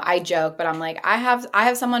 I joke, but I'm like, I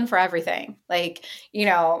have someone for everything. Like,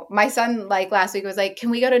 my son, like last week was like, can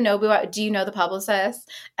we go to Nobu? Do you know the publicist?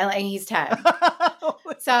 And like, he's 10.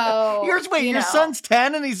 So your son's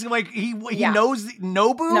 10 and he's like, he knows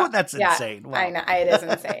Nobu? No, that's insane. Wow. I know, it is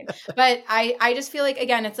insane. But I just feel like,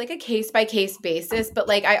 again, it's like a case by case basis. But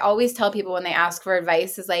like, I always tell people when they ask for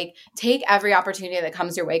advice is like, take every opportunity that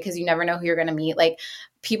comes your way because you never know who you're going to meet. Like,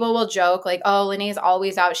 people will joke like, oh, Lanae's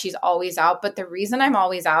always out. She's always out. But the reason I'm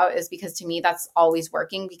always out is because to me, that's always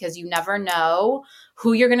working because you never know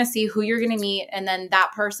who you're going to see, who you're going to meet. And then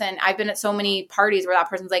that person, I've been at so many parties where that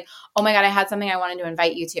person's like, oh my God, I had something I wanted to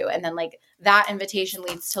invite you to. And then like that invitation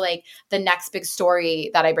leads to like the next big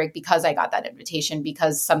story that I break because I got that invitation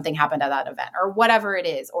because something happened at that event or whatever it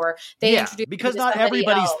is. Or they introduce because not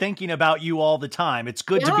everybody's thinking about you all the time. It's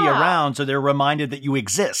good to be around so they're reminded that you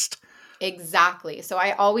exist. Exactly. So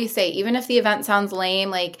I always say, even if the event sounds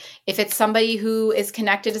lame, like if it's somebody who is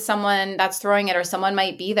connected to someone that's throwing it or someone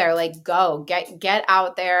might be there, like go get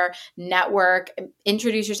out there, network,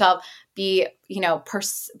 introduce yourself, be,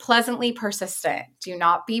 pleasantly persistent. Do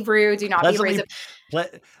not be rude. Do not be abrasive.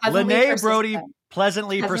 Lanae, Brody,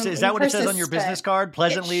 pleasantly persistent. Is that what it says on your business card?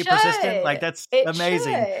 Pleasantly persistent? Like that's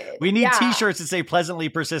amazing. Should. We need t-shirts that say pleasantly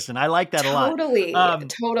persistent. I like that a lot.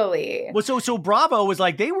 Totally. Well, so Bravo was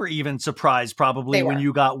like, they were even surprised probably when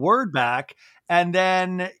you got word back. And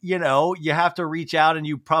then, you have to reach out and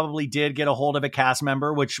you probably did get a hold of a cast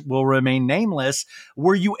member, which will remain nameless.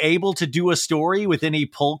 Were you able to do a story with any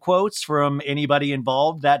pull quotes from anybody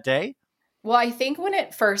involved that day? Well, I think when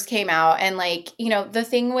it first came out and like, the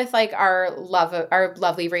thing with like our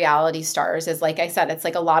lovely reality stars is like I said, it's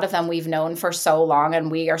like a lot of them we've known for so long and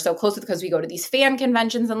we are so close with because we go to these fan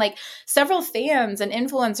conventions and like several fans and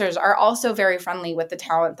influencers are also very friendly with the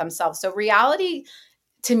talent themselves. So reality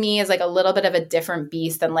to me is like a little bit of a different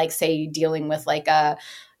beast than like say dealing with like a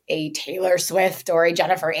Taylor Swift or a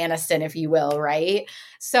Jennifer Aniston, if you will, right?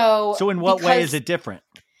 So in what way is it different?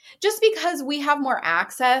 Just because we have more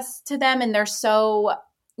access to them and they're so,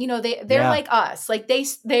 they're like us, like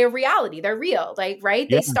they're reality, they're real, like, right.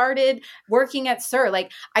 Yeah. They started working at SUR.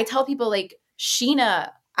 Like I tell people like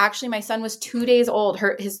Sheena, actually my son was 2 days old.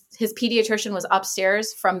 His pediatrician was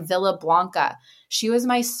upstairs from Villa Blanca. She was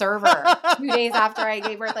my server 2 days after I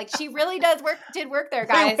gave birth. Like she really did work there,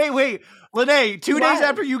 guys. Wait. Lanae, 2 days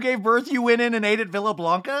after you gave birth, you went in and ate at Villa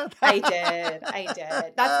Blanca? I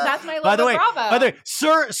did. That's my love of Bravo. By the way,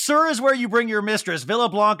 SUR is where you bring your mistress. Villa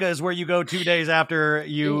Blanca is where you go 2 days after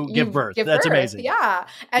you give birth. That's amazing. Yeah.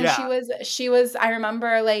 And she was, I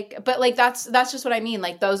remember like, but like, that's just what I mean.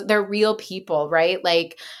 Like they're real people, right?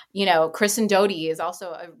 Like, Chris and Dodie is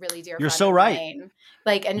also a really dear friend. You're so right. Mine.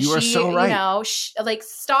 Like, and you are so right. Like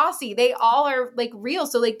Stassi, they all are like real.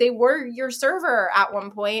 So like they were your server at one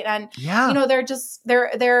point and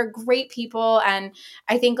they're great people. And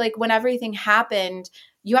I think like when everything happened,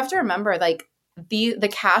 you have to remember like the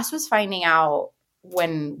cast was finding out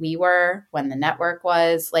when the network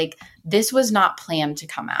was like, this was not planned to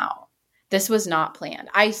come out. This was not planned.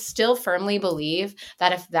 I still firmly believe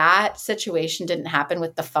that if that situation didn't happen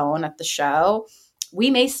with the phone at the show, we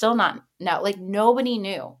may still not know. Like nobody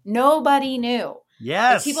knew.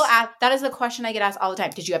 Yes. People ask, that is the question I get asked all the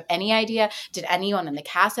time. Did you have any idea? Did anyone in the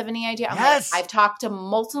cast have any idea? I'm Yes. like, I've talked to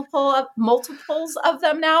multiples of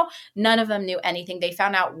them now. None of them knew anything. They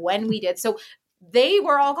found out when we did. So they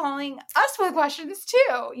were all calling us with questions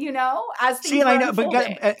too, you know, as things were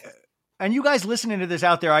unfolding. And you guys listening to this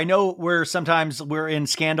out there, I know sometimes we're in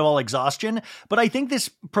scandal exhaustion, but I think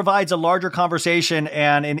this provides a larger conversation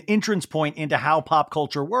and an entrance point into how pop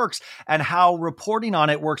culture works and how reporting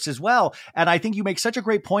on it works as well. And I think you make such a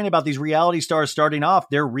great point about these reality stars starting off.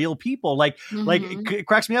 They're real people. Like it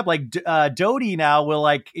cracks me up. Like Dodie now will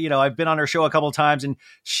I've been on her show a couple of times and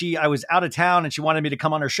I was out of town and she wanted me to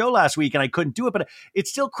come on her show last week and I couldn't do it, but it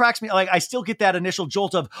still cracks me. Like I still get that initial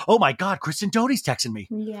jolt of, oh my God, Kristen Doty's texting me.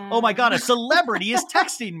 Yeah. Oh my God, a celebrity is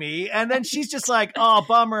texting me. And then she's just like, oh,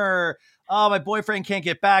 bummer. Oh, my boyfriend can't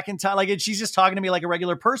get back in time. And she's just talking to me like a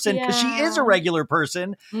regular person because she is a regular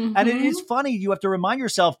person. Mm-hmm. And it is funny. You have to remind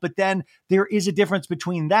yourself, but then there is a difference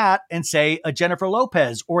between that and say a Jennifer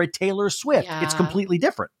Lopez or a Taylor Swift. Yeah. It's completely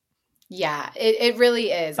different. Yeah, it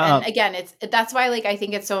really is. And again, that's why I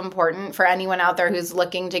think it's so important for anyone out there who's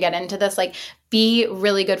looking to get into this, be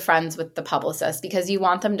really good friends with the publicist because you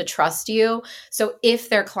want them to trust you. So if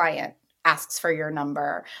their client asks for your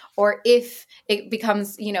number or if it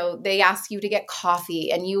becomes, they ask you to get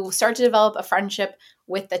coffee and you start to develop a friendship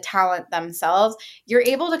with the talent themselves, you're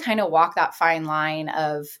able to kind of walk that fine line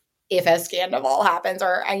of if a scandal happens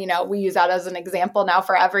or, we use that as an example now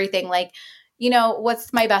for everything.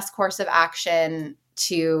 What's my best course of action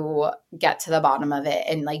to get to the bottom of it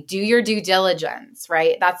and do your due diligence,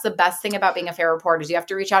 right? That's the best thing about being a fair reporter is you have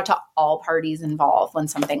to reach out to all parties involved when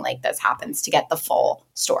something like this happens to get the full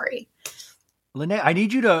story. Lanae, I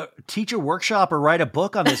need you to teach a workshop or write a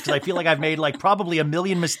book on this because I feel like I've made probably a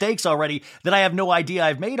million mistakes already that I have no idea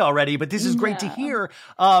I've made already, but this is great to hear.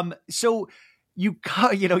 So you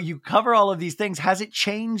cover all of these things. Has it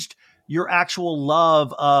changed your actual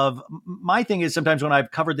love of my thing is sometimes when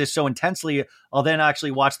I've covered this so intensely, I'll then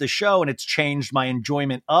actually watch the show and it's changed my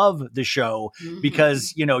enjoyment of the show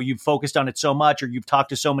because, you've focused on it so much or you've talked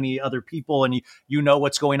to so many other people and you know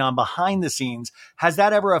what's going on behind the scenes. Has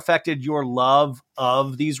that ever affected your love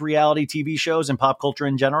of these reality TV shows and pop culture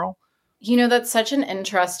in general? That's such an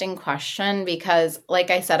interesting question because,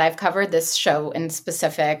 like I said, I've covered this show in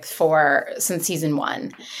specific since season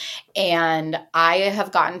 1. And I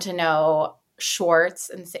have gotten to know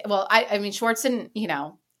Schwartz and Schwartz and,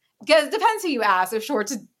 it depends who you ask if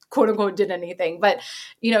Schwartz quote unquote did anything. But,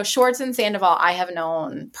 Schwartz and Sandoval, I have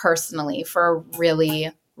known personally for a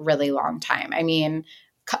really, really long time. I mean,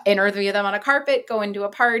 interview them on a carpet, go into a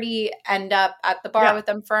party, end up at the bar with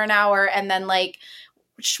them for an hour. And then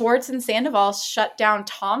Schwartz and Sandoval shut down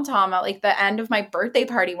Tom Tom at the end of my birthday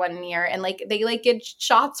party one year. And they get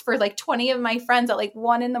shots for 20 of my friends at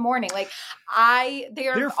 1 a.m.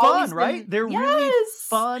 They're fun, right? They're really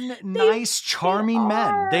fun, nice, charming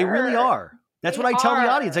men. They really are. That's what I tell the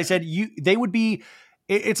audience. I said, they would be,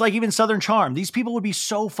 it's like even Southern Charm. These people would be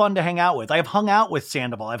so fun to hang out with. I have hung out with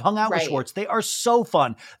Sandoval. I've hung out with Schwartz. They are so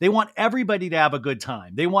fun. They want everybody to have a good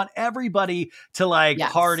time. They want everybody to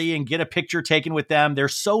party and get a picture taken with them. They're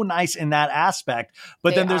so nice in that aspect.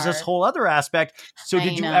 But then there's this whole other aspect. So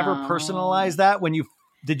did you ever personalize that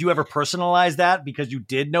did you ever personalize that because you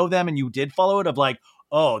did know them and you did follow it of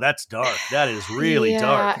oh, that's dark. That is really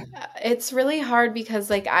dark. It's really hard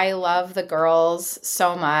because I love the girls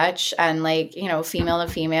so much and female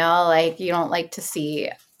to female, you don't like to see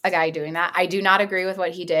a guy doing that. I do not agree with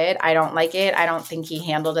what he did. I don't like it. I don't think he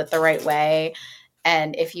handled it the right way.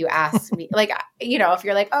 And if you ask me, if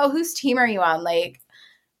you're oh, whose team are you on?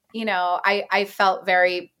 I felt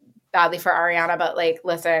very badly for Ariana, but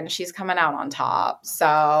listen, she's coming out on top.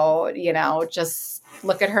 So, just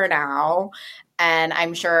look at her now. And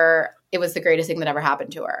I'm sure it was the greatest thing that ever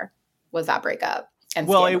happened to her was that breakup. And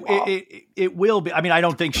it will be. I mean, I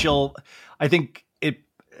don't think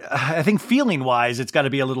I think feeling wise, it's got to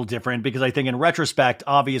be a little different because I think in retrospect,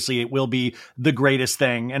 obviously it will be the greatest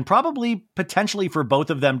thing and probably potentially for both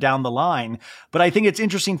of them down the line. But I think it's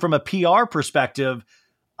interesting from a PR perspective.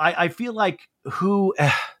 I feel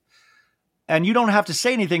and you don't have to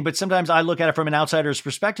say anything, but sometimes I look at it from an outsider's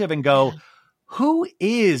perspective and go, who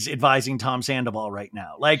is advising Tom Sandoval right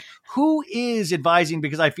now? Who is advising?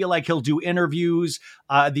 Because I feel like he'll do interviews,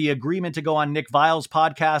 the agreement to go on Nick Vile's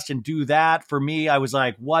podcast and do that. For me, I was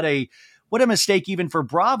like, what a mistake even for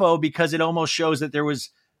Bravo, because it almost shows that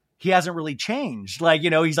he hasn't really changed.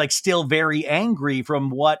 He's still very angry from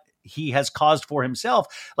what he has caused for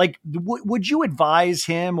himself. Would you advise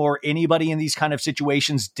him or anybody in these kind of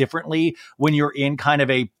situations differently when you're in kind of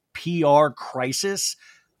a PR crisis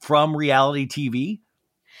from reality TV?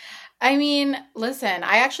 I mean, listen,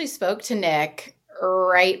 I actually spoke to Nick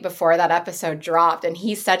right before that episode dropped, and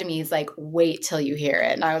he said to me, he's like, wait till you hear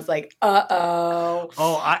it. And I was like, uh-oh.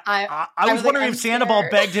 Oh, I was wondering if Sandoval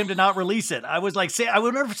begged him to not release it. I was like, I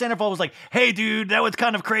wonder if Sandoval was like, hey, dude, that was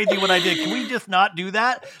kind of crazy what I did. Can we just not do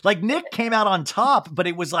that? Like, Nick came out on top, but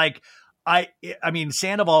it was like, I mean,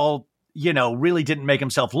 Sandoval, really didn't make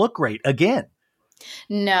himself look great again.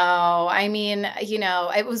 No, I mean,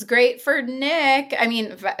 it was great for Nick. I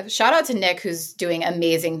mean, shout out to Nick, who's doing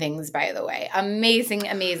amazing things, by the way. Amazing,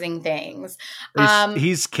 amazing things.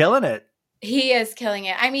 He's killing it. He is killing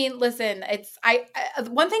it. I mean, listen,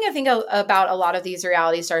 one thing I think about a lot of these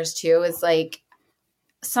reality stars too is like,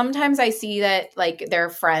 sometimes I see that like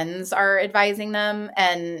their friends are advising them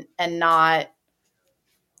and not,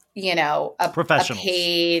 professionals.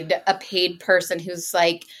 A paid person who's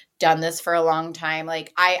like done this for a long time.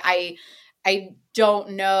 Like I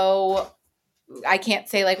don't know. I can't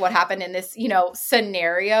say like what happened in this,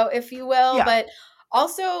 scenario, if you will, yeah. But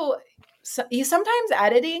also sometimes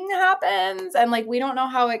editing happens and like, we don't know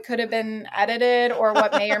how it could have been edited or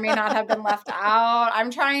what may or may not have been left out.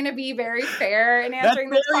 I'm trying to be very fair in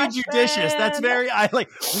answering this question. That's very judicious. That's very,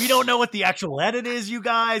 we don't know what the actual edit is, you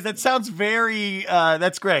guys. That sounds very,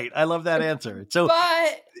 that's great. I love that answer. So,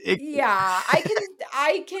 but yeah,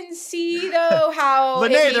 I can see though how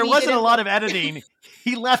Lanae, there wasn't a lot of editing.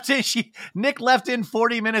 Nick left in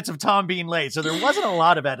 40 minutes of Tom being late. So there wasn't a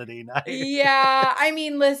lot of editing. Yeah. I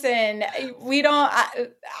mean, listen, we don't,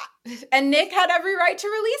 and Nick had every right to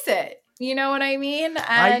release it. You know what I mean?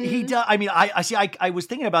 And he does. I mean, I was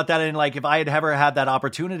thinking about that. And like, if I had ever had that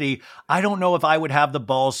opportunity, I don't know if I would have the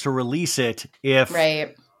balls to release it if,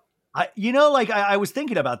 right. I was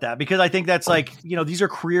thinking about that because I think that's like, these are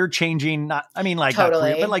career changing, totally. Not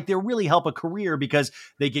career, but like they really help a career because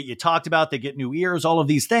they get you talked about, they get new ears, all of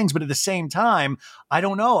these things. But at the same time, I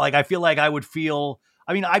don't know. Like, I feel like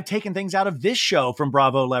I've taken things out of this show from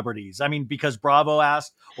Bravo Celebrities. I mean, because Bravo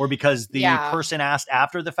asked or because the person asked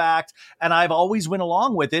after the fact. And I've always went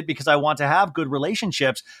along with it because I want to have good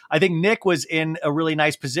relationships. I think Nick was in a really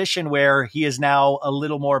nice position where he is now a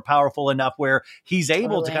little more powerful enough where he's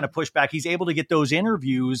able to kind of push back. He's able to get those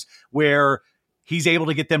interviews where he's able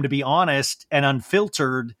to get them to be honest and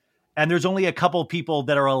unfiltered. And there's only a couple people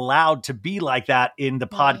that are allowed to be like that in the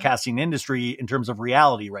podcasting industry in terms of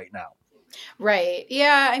reality right now. Right.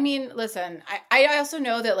 Yeah. I mean, listen, I also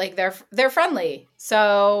know that like they're friendly.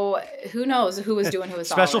 So who knows who was doing who was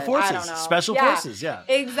Special solid. Forces. I don't know. Special Forces. Yeah.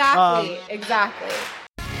 Exactly.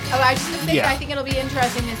 Oh, I just think I think it'll be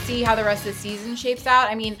interesting to see how the rest of the season shapes out.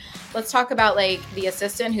 I mean, let's talk about like the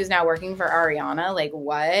assistant who's now working for Ariana. Like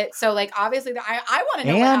what? So like obviously I want to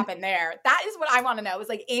know what happened there. That is what I want to know. Is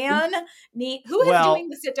like Anne who is doing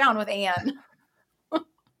the sit down with Anne?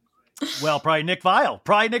 Well, probably Nick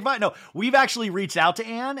Viall. No, we've actually reached out to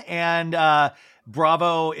Anne and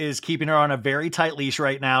Bravo is keeping her on a very tight leash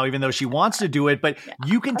right now, even though she wants to do it. But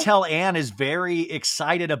you can tell Anne is very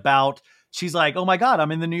excited about, she's like, oh my God,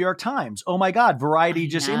 I'm in the New York Times. Oh my God, Variety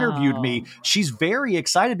just interviewed me. She's very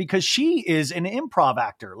excited because she is an improv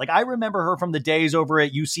actor. Like I remember her from the days over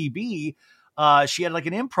at UCB. She had like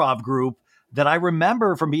an improv group that I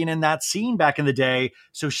remember from being in that scene back in the day.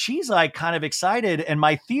 So she's like kind of excited. And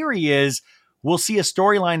my theory is we'll see a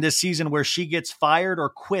storyline this season where she gets fired or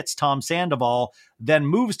quits Tom Sandoval, then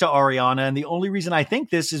moves to Ariana. And the only reason I think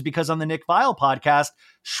this is because on the Nick Viall podcast,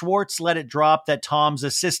 Schwartz let it drop that Tom's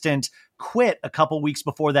assistant quit a couple weeks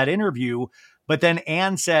before that interview. But then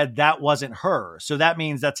Anne said that wasn't her. So that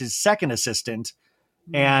means that's his second assistant.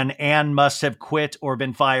 And Anne must have quit or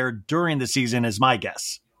been fired during the season is my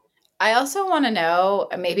guess. I also want to know,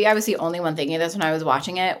 maybe I was the only one thinking this when I was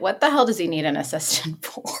watching it. What the hell does he need an assistant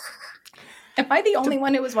for? Am I the only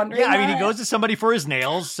one who was wondering that? I mean, he goes to somebody for his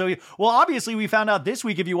nails. So, obviously we found out this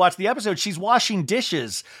week, if you watch the episode, she's washing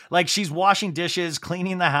dishes. Like she's washing dishes,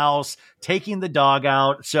 cleaning the house, taking the dog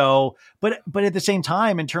out. So, but at the same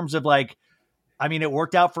time, in terms of like, I mean, it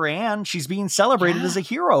worked out for Anne. She's being celebrated as a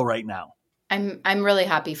hero right now. I'm really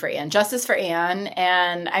happy for Anne. Justice for Anne.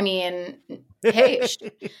 And I mean, hey,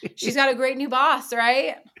 she's got a great new boss,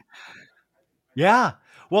 right? Yeah.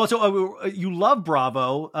 Well, so you love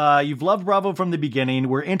Bravo. You've loved Bravo from the beginning.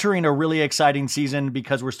 We're entering a really exciting season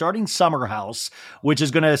because we're starting Summer House, which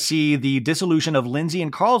is going to see the dissolution of Lindsay and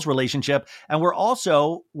Carl's relationship. And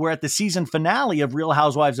we're at the season finale of Real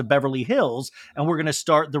Housewives of Beverly Hills. And we're going to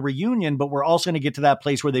start the reunion, but we're also going to get to that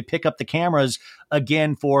place where they pick up the cameras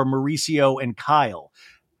again for Mauricio and Kyle.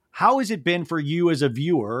 How has it been for you as a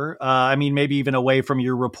viewer? I mean, maybe even away from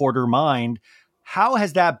your reporter mind. How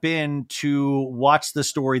has that been to watch the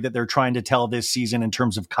story that they're trying to tell this season in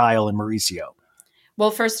terms of Kyle and Mauricio? Well,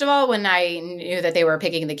 first of all, when I knew that they were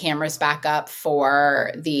picking the cameras back up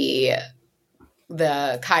for the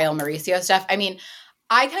Kyle Mauricio stuff, I mean,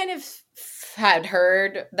 I kind of had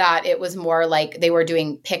heard that it was more like they were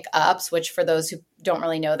doing pickups, which for those who don't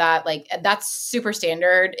really know that, like that's super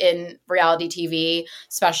standard in reality TV,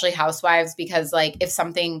 especially Housewives, because like if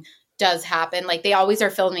something does happen, like they always are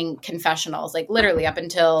filming confessionals, like literally up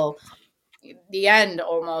until the end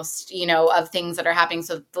almost, you know, of things that are happening.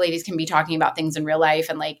 So the ladies can be talking about things in real life,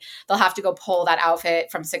 and like they'll have to go pull that outfit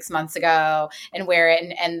from 6 months ago and wear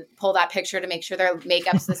it and pull that picture to make sure their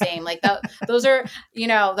makeup's the same. Like those are, you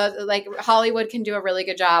know, like Hollywood can do a really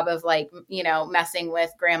good job of like, you know, messing with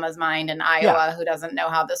grandma's mind in Iowa who doesn't know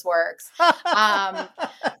how this works.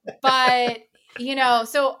 But you know,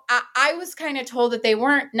 so I was kind of told that they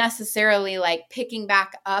weren't necessarily like picking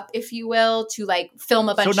back up, if you will, to like film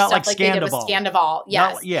a bunch of stuff like they did with Scandival.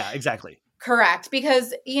 Yes. Yeah, exactly. Correct.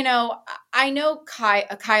 Because, you know, I know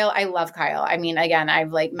Kyle, I love Kyle. I mean, again,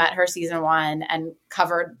 I've like met her season 1 and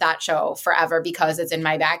covered that show forever because it's in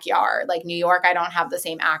my backyard. Like New York, I don't have the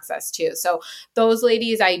same access to. So those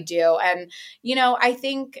ladies I do. And, you know, I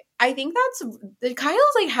think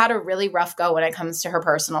Kyle's like had a really rough go when it comes to her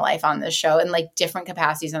personal life on this show in like different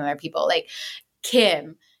capacities than other people. Like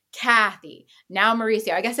Kim, Kathy, now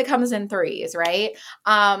Mauricio. I guess it comes in threes, right?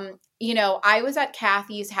 You know, I was at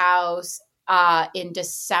Kathy's house in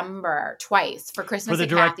December twice for Christmas at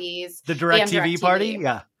Kathy's. The direct TV party?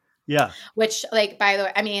 Yeah. Yeah. Which, like, by the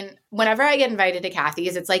way, I mean, whenever I get invited to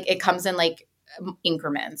Kathy's, it's like it comes in like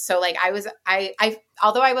increments. So like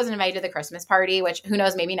although I wasn't invited to the Christmas party, which who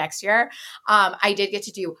knows, maybe next year, I did get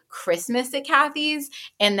to do Christmas at Kathy's,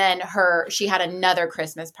 and then she had another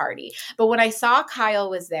Christmas party. But when I saw Kyle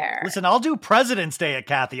was there, listen, I'll do President's Day at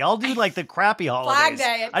Kathy. I'll do like the crappy holidays. Flag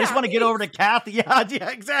Day at I just want to get over to Kathy. Yeah,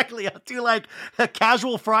 exactly. I'll do like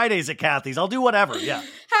casual Fridays at Kathy's. I'll do whatever. Yeah.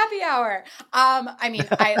 Happy hour. I mean,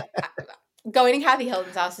 going to Kathy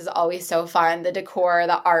Hilton's house is always so fun. The decor,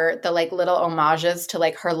 the art, the like little homages to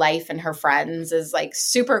like her life and her friends is like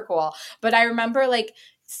super cool. But I remember like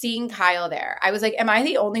seeing Kyle there. I was like, am I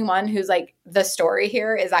the only one who's like, the story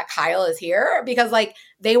here is that Kyle is here? Because like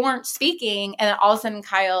they weren't speaking, and then all of a sudden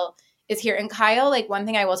Kyle is here. And Kyle, like one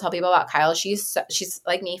thing I will tell people about Kyle, she's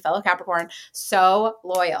like me, fellow Capricorn, so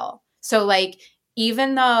loyal. So like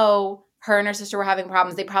even though her and her sister were having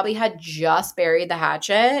problems, they probably had just buried the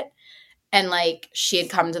hatchet. And like she had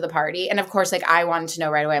come to the party. And of course, like I wanted to know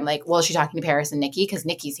right away. I'm like, well, is she talking to Paris and Nikki? Because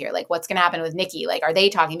Nikki's here. Like, what's going to happen with Nikki? Like, are they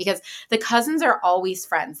talking? Because the cousins are always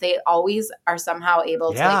friends. They always are somehow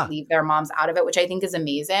able to like leave their moms out of it, which I think is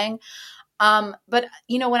amazing. But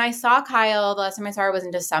you know, when I saw Kyle, the last time I saw her was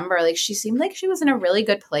in December. Like she seemed like she was in a really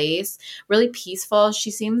good place, really peaceful. She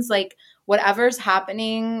seems like whatever's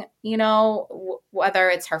happening, you know, whether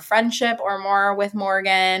it's her friendship or more with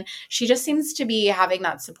Morgan, she just seems to be having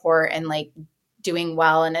that support and like doing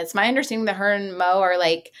well. And it's my understanding that her and Mo are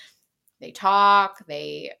like, they talk,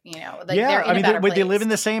 they, you know, like they're in a better place. They live in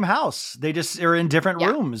the same house. They just are in different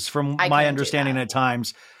rooms from my understanding at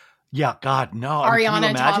times. Yeah. God, no. Ariana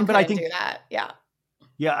and Tom but I think do that. Yeah.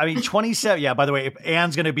 Yeah, I mean, 27. Yeah, by the way,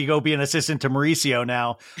 Anne's going to go be an assistant to Mauricio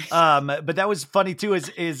now. But that was funny too,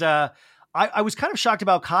 I was kind of shocked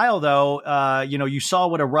about Kyle, though. You know, you saw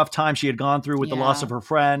what a rough time she had gone through with the loss of her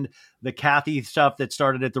friend, the Kathy stuff that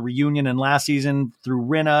started at the reunion and last season through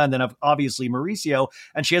Rinna, and then obviously Mauricio.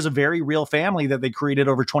 And she has a very real family that they created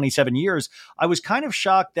over 27 years. I was kind of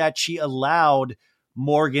shocked that she allowed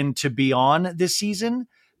Morgan to be on this season,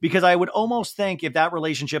 because I would almost think if that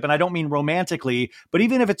relationship, and I don't mean romantically, but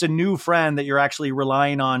even if it's a new friend that you're actually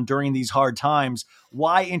relying on during these hard times,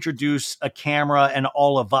 why introduce a camera and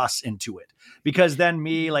all of us into it? Because then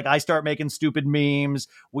I start making stupid memes.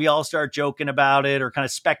 We all start joking about it or kind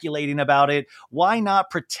of speculating about it. Why not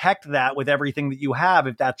protect that with everything that you have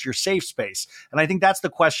if that's your safe space? And I think that's the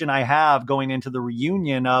question I have going into the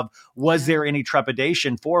reunion of, was there any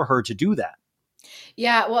trepidation for her to do that?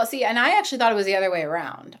 Yeah, well, see, and I actually thought it was the other way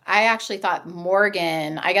around. I actually thought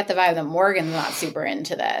I get the vibe that Morgan's not super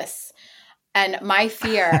into this. And my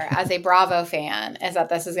fear as a Bravo fan is that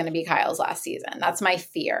this is going to be Kyle's last season. That's my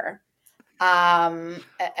fear. Well,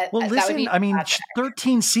 listen, I mean,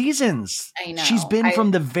 13 seasons. I know. She's been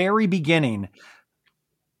from the very beginning.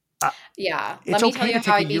 Yeah. It's okay to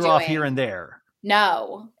take a year off here and there.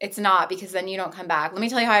 No, it's not, because then you don't come back. Let me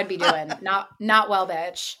tell you how I'd be doing. Not well,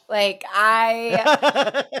 bitch. Like I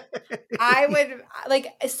would like,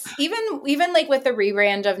 even like with the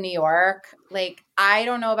rebrand of New York, like, I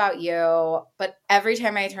don't know about you, but every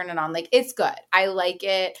time I turn it on, like, it's good. I like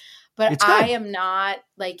it, but I am not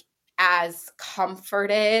like as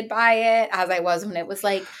comforted by it as I was when it was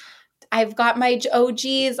like I've got my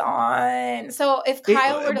OGs on. So if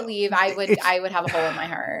Kyle were to leave, I would have a hole in my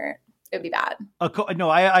heart. It would be bad. No,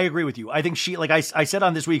 I agree with you. I think she, like I said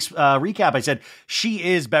on this week's recap, I said she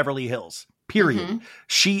is Beverly Hils. Period. Mm-hmm.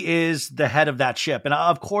 She is the head of that ship. And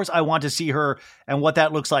of course, I want to see her and what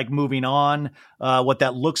that looks like moving on, what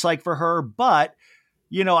that looks like for her. But,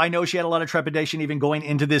 you know, I know she had a lot of trepidation even going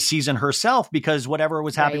into this season herself, because whatever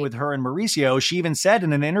was happening with her and Mauricio, she even said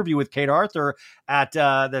in an interview with Kate Arthur at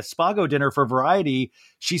the Spago dinner for Variety,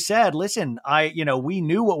 she said, listen, we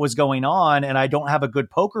knew what was going on and I don't have a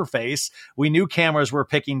good poker face. We knew cameras were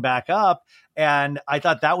picking back up. And I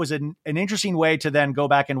thought that was an interesting way to then go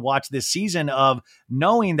back and watch this season of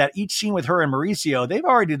knowing that each scene with her and Mauricio, they've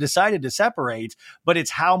already decided to separate, but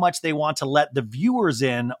it's how much they want to let the viewers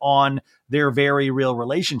in on their very real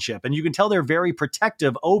relationship. And you can tell they're very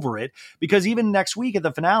protective over it, because even next week at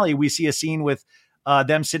the finale, we see a scene with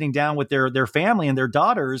them sitting down with their family and their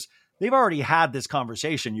daughters. They've already had this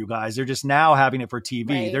conversation, you guys. They're just now having it for TV.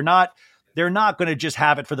 Right. They're not going to just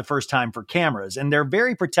have it for the first time for cameras, and they're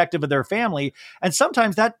very protective of their family. And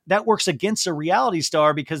sometimes that works against a reality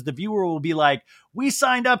star, because the viewer will be like, we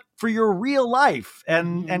signed up for your real life.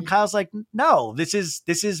 And Kyle's like, no, this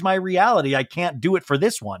is my reality. I can't do it for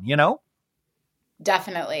this one, you know?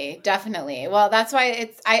 Definitely. Well, that's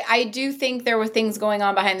why I do think there were things going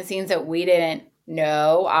on behind the scenes that we didn't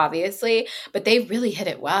know, obviously, but they really hit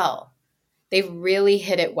it well. They've really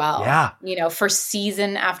hit it well, for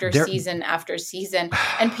season after season after season.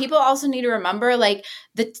 And people also need to remember, like,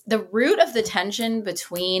 the root of the tension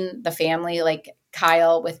between the family, like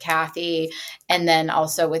Kyle with Kathy and then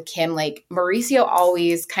also with Kim, like Mauricio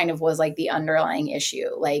always kind of was like the underlying issue.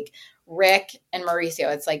 Like Rick and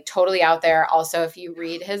Mauricio, it's like totally out there. Also, if you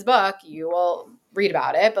read his book, you will read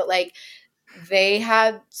about it. But like, they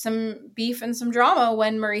had some beef and some drama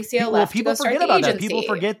when Mauricio left to go start the agency.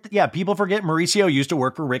 People forget Mauricio used to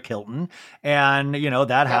work for Rick Hilton, and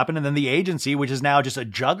that happened. And then the agency, which is now just a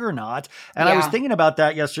juggernaut. And I was thinking about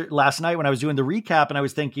that last night when I was doing the recap, and I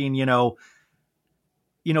was thinking,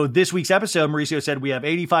 this week's episode, Mauricio said we have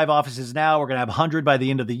 85 offices now. We're going to have 100 by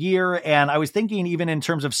the end of the year. And I was thinking, even in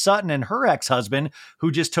terms of Sutton and her ex-husband,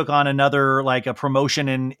 who just took on another, like a promotion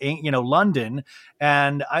in London.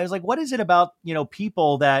 And I was like, what is it about,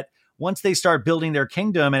 people that once they start building their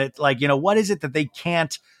kingdom, and it's like, what is it that they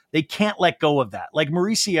can't let go of that? Like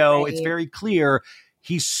Mauricio, It's very clear.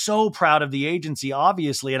 He's so proud of the agency,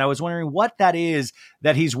 obviously. And I was wondering what that is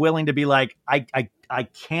that he's willing to be like, I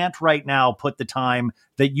can't right now put the time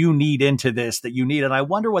that you need into this, that you need. And I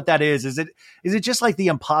wonder what that is. Is it just like the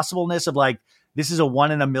impossibleness of like, this is a 1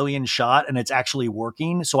 in a million shot and it's actually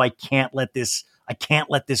working. So I can't let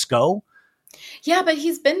this go. Yeah, but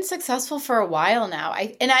he's been successful for a while now.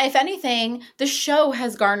 If anything, the show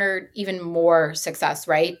has garnered even more success,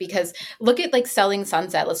 right? Because look at like Selling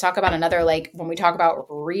Sunset. Let's talk about another, like when we talk about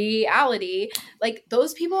reality, like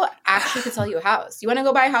those people actually could sell you a house. You want to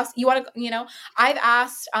go buy a house? You want to, I've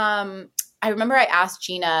asked, I remember I asked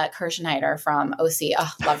Gina Kirschenheiter from OC.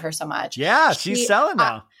 Oh, love her so much. Yeah, she's selling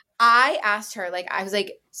now. I asked her, like, I was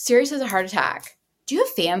like, Sirius has a heart attack. Do you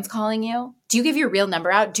have fans calling you? Do you give your real number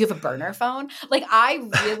out? Do you have a burner phone? Like, I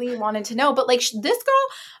really wanted to know. But like this girl,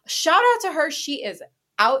 shout out to her. She is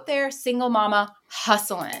out there, single mama,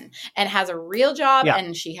 hustling, and has a real job. Yeah.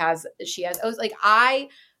 And she has like,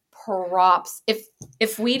 props.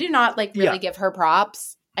 If we do not like really give her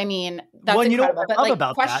props, I mean, that's incredible. But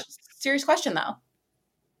like, serious question though.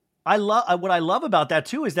 What I love about that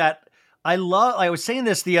too is that I was saying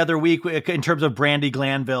this the other week in terms of Brandi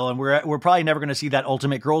Glanville, and we're probably never going to see that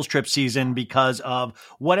Ultimate Girls Trip season because of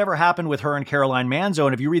whatever happened with her and Caroline Manzo.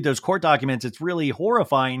 And if you read those court documents, it's really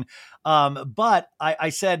horrifying. But I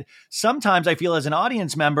said, sometimes I feel as an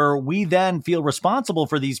audience member, we then feel responsible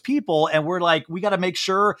for these people. And we're like, we got to make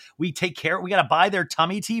sure we take care. We got to buy their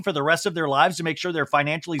tummy tea for the rest of their lives to make sure they're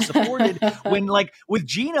financially supported. When like with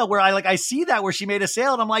Gina, where I see that where she made a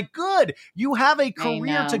sale and I'm like, good, you have a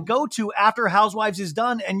career to go to after Housewives is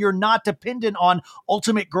done. And you're not dependent on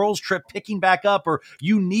Ultimate Girls Trip picking back up or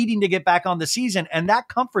you needing to get back on the season. And that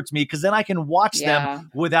comforts me because then I can watch them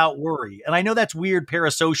without worry. And I know that's weird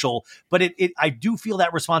parasocial, but I do feel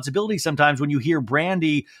that responsibility sometimes when you hear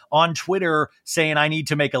Brandi on Twitter saying, I need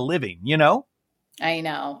to make a living, I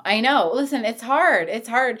know. Listen, it's hard.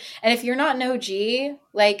 And if you're not an OG,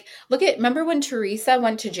 like, remember when Teresa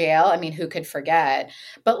went to jail? I mean, who could forget?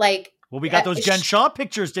 But like, well, we got those Jen Shaw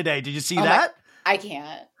pictures today. Did you see that? I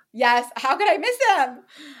can't. Yes. How could I miss them?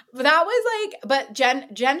 But that was like, but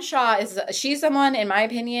Jen Shaw she's someone, in my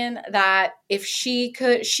opinion, that if she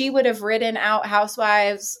would have ridden out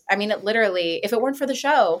Housewives. I mean, literally, if it weren't for the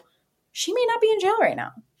show, she may not be in jail right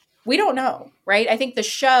now. We don't know, right? I think the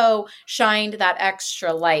show shined that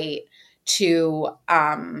extra light to,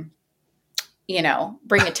 bring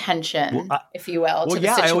attention, if you will, to the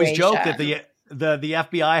situation. I always joke that the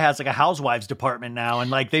FBI has like a housewives department now,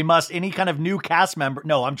 and like they must, any kind of new cast member.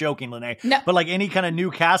 No, I'm joking, Lanae. No. But like any kind of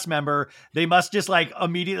new cast member, they must just like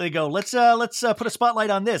immediately go, let's put a spotlight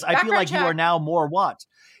on this. I feel like you are now more watched.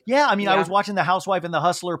 Yeah, I mean, I was watching The Housewife and the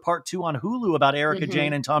Hustler Part 2 on Hulu about Erica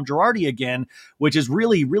Jane and Tom Girardi again, which is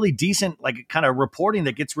really, really decent, like kind of reporting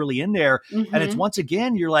that gets really in there. And it's once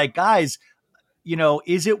again, you're like, guys,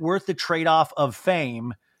 is it worth the trade-off of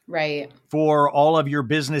fame? Right. For all of your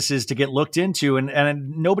businesses to get looked into,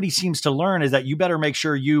 and nobody seems to learn is that you better make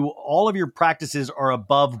sure all of your practices are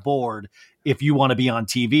above board if you want to be on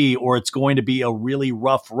TV, or it's going to be a really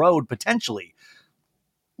rough road potentially.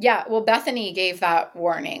 Yeah, well, Bethany gave that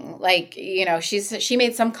warning. Like, she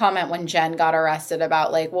made some comment when Jen got arrested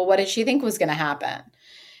about like, well, what did she think was going to happen?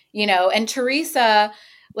 And Teresa,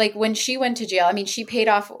 like when she went to jail, I mean, she paid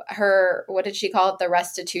off her, what did she call it? The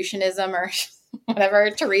restitutionism or whatever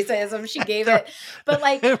Teresaism she gave it. But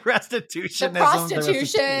like restitution, the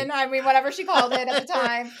prostitution, I mean, whatever she called it at the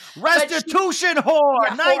time. Restitution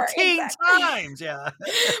whore, 19 exactly. times. Yeah.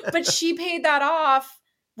 But she paid that off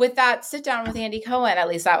with that sit down with Andy Cohen. At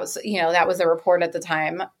least that was, that was a report at the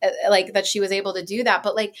time, like that she was able to do that.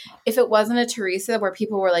 But like, if it wasn't a Teresa where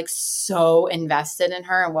people were like so invested in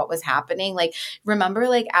her and what was happening, like, remember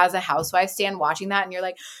like as a housewife stand watching that and you're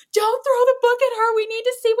like, don't throw the book at her. We need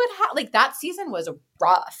to see what happened. Like that season was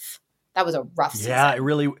rough. That was a rough season. Yeah, it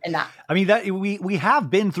really. And that, I mean, that we have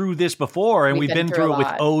been through this before, and we've been through it with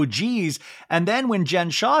OGs. And then when Jen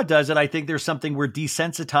Shah does it, I think there's something we're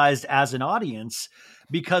desensitized as an audience.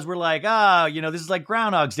 Because we're like, this is like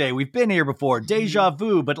Groundhog's Day. We've been here before. Deja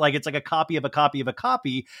vu, but like it's like a copy of a copy of a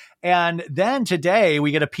copy. And then today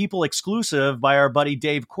we get a People exclusive by our buddy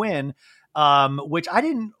Dave Quinn, which I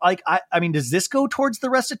didn't like. I mean, does this go towards the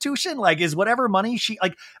restitution? Like, is whatever money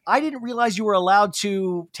I didn't realize you were allowed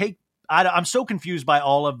to take. I'm so confused by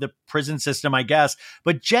all of the prison system, I guess.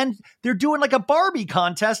 But Jen, they're doing like a Barbie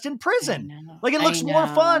contest in prison. Like it looks more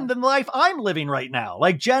fun than the life I'm living right now.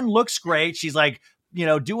 Like Jen looks great. She's like,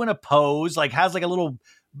 doing a pose, like has like a little,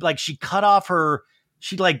 like she cut off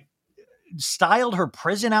she like styled her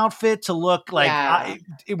prison outfit to look like,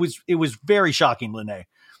 it was very shocking, Lanae.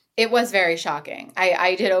 It was very shocking.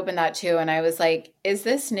 I did open that too. And I was like, is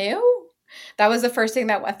this new? That was the first thing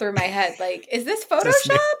that went through my head. Like, is this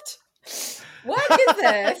photoshopped? What is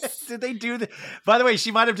this? Did they do that? By the way,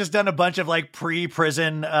 she might have just done a bunch of like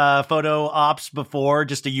pre-prison photo ops before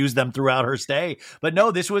just to use them throughout her stay. But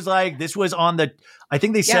no, this was on the, I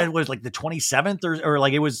think they said it was like the 27th or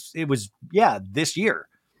like it was this year.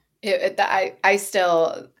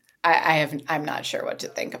 I'm not sure what to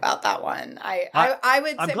think about that one. I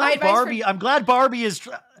would say I'm glad Barbie's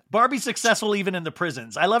successful even in the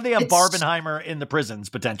prisons. I love they have Barbenheimer in the prisons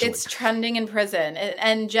potentially. It's trending in prison,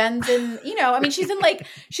 and Jen's in. I mean, she's in like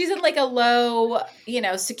a low,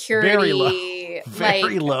 security,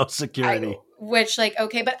 very low security. Which like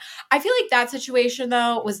okay, but I feel like that situation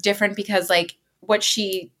though was different because like what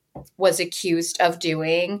she was accused of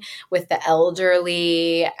doing with the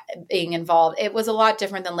elderly being involved, it was a lot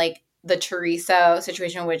different than like the Teresa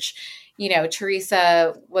situation, which.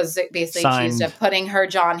 Teresa was basically accused of putting her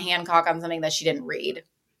John Hancock on something that she didn't read.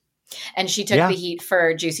 And she took the heat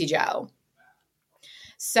for Juicy Joe.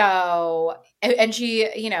 So, and she,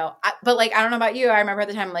 but like, I don't know about you. I remember at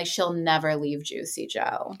the time, like, she'll never leave Juicy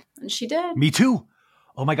Joe. And she did. Me too.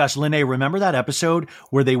 Oh my gosh, Lanae, remember that episode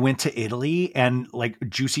where they went to Italy and like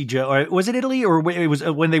Juicy Joe, or was it Italy or it was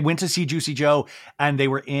when they went to see Juicy Joe and they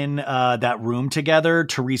were in that room together,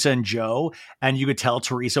 Teresa and Joe, and you could tell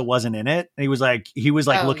Teresa wasn't in it. And he was like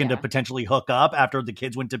looking to potentially hook up after the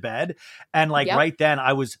kids went to bed. And like right then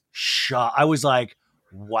I was shocked. I was like,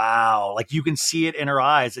 wow, like you can see it in her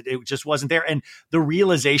eyes. It just wasn't there. And the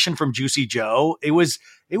realization from Juicy Joe, it was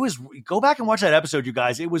go back and watch that episode, you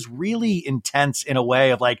guys. It was really intense in a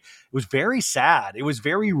way of like, it was very sad. It was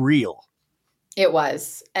very real. It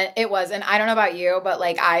was. And I don't know about you, but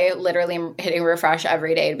like I literally am hitting refresh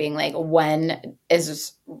every day being like, when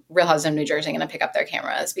is Real Housewives of New Jersey going to pick up their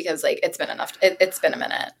cameras? Because like, it's been enough. It's been a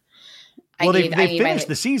minute. Well, they finished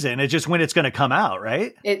the season. It's just when it's going to come out,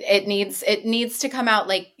 right? It needs to come out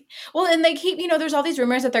like, well, and they keep, there's all these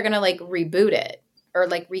rumors that they're going to like reboot it or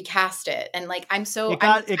like recast it. And like, I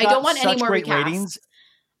don't want any more ratings.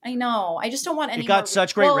 I know. I just don't want any. It got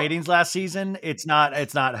such great ratings last season. It's not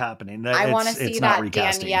happening. I want to see that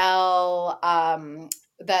Danielle,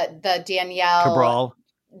 the Danielle Cabral,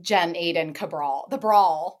 Jen Aiden Cabral, the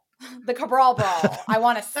brawl. The Cabral Brawl. I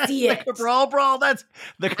want to see it. The Cabral Brawl. That's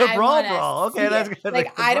the Cabral Brawl. Okay, that's good.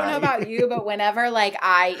 Like, I don't know about you, but whenever like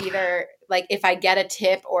I either like if I get a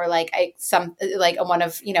tip or like one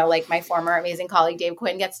of, you know, like my former amazing colleague Dave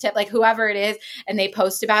Quinn gets tip, like whoever it is, and they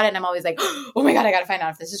post about it, and I'm always like, oh my God, I got to find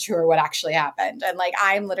out if this is true or what actually happened. And like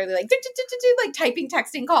I'm literally like like typing,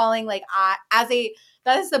 texting, calling. Like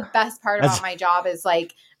that is the best part about my job, is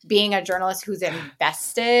like being a journalist who's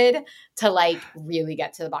invested to like really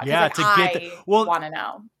get to the bottom. Yeah, like, to get want to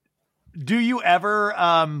know. Do you ever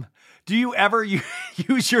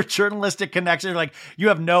use your journalistic connection? Like you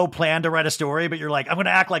have no plan to write a story, but you're like, I'm going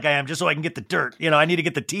to act like I am just so I can get the dirt. You know, I need to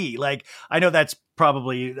get the tea. Like, I know that's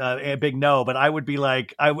probably a big no, but I would be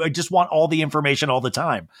like, I just want all the information all the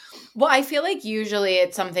time. Well, I feel like usually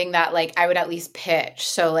it's something that like I would at least pitch.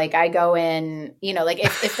 So like I go in, you know, like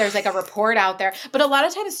if there's like a report out there, but a lot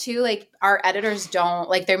of times too, like our editors don't,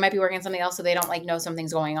 like they might be working on something else, so they don't like know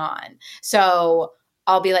something's going on. So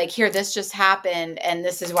I'll be like, here, this just happened and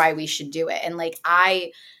this is why we should do it. And like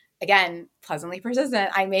again, pleasantly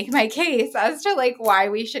persistent, I make my case as to like why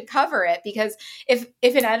we should cover it. Because if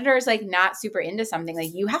an editor is like not super into something,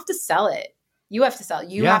 like you have to sell it. You have to sell it.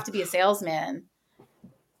 You have to be a salesman.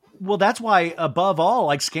 Well, that's why, above all,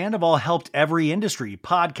 like Scandival helped every industry,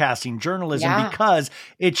 podcasting, journalism, because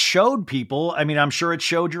it showed people. I mean, I'm sure it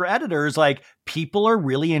showed your editors, like people are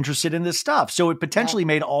really interested in this stuff. So it potentially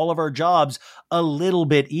made all of our jobs a little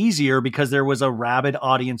bit easier because there was a rabid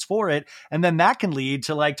audience for it. And then that can lead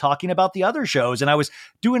to like talking about the other shows. And I was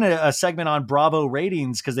doing a segment on Bravo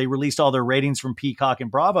ratings because they released all their ratings from Peacock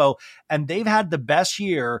and Bravo, and they've had the best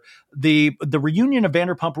year. The reunion of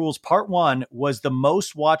Vanderpump Rules Part 1 was the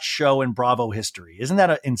most watched show in Bravo history. Isn't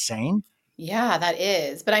that insane? Yeah, that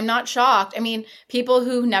is. But I'm not shocked. I mean, people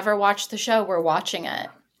who never watched the show were watching it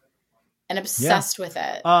and obsessed with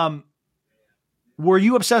it. Were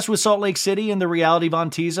you obsessed with Salt Lake City and the reality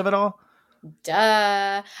Von Teese of it all? Duh.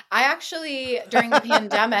 I actually, during the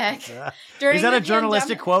pandemic. Is that a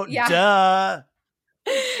journalistic quote? Yeah. Duh.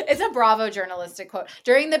 It's a Bravo journalistic quote.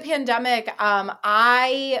 During the pandemic,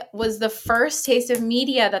 I was the first Taste of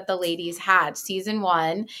Media that the ladies had, season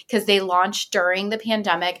 1, because they launched during the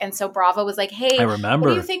pandemic. And so Bravo was like, hey, I remember.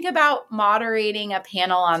 What do you think about moderating a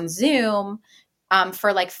panel on Zoom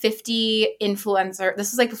for like 50 influencers?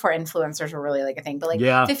 This was like before influencers were really like a thing, but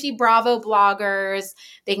like 50 Bravo bloggers.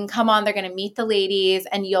 They can come on, they're going to meet the ladies,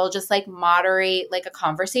 and you'll just like moderate like a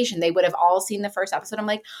conversation. They would have all seen the first episode. I'm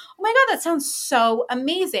like, oh my God, that sounds so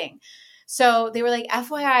amazing. So they were like,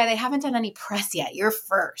 FYI, they haven't done any press yet. You're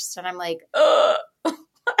first. And I'm like, ugh.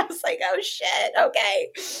 I was like, oh shit. Okay.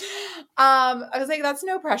 I was like, that's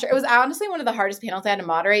no pressure. It was honestly one of the hardest panels I had to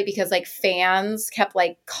moderate because like fans kept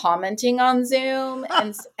like commenting on Zoom,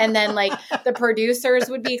 and then like the producers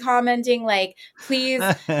would be commenting like, please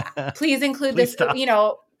include this, stop. You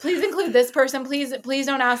know, please include this person. Please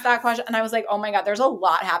don't ask that question. And I was like, oh my God, there's a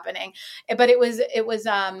lot happening. But it was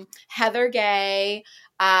Heather Gay,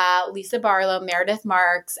 Lisa Barlow, Meredith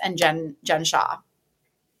Marks, and Jen Shaw,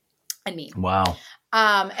 and me. Wow.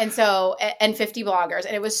 And 50 bloggers,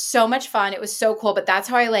 and it was so much fun. It was so cool. But that's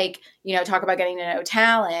how I like, you know, talk about getting to know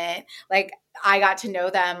talent. Like I got to know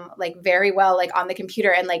them like very well, like on the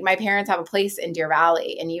computer, and like my parents have a place in Deer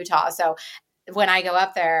Valley in Utah. So when I go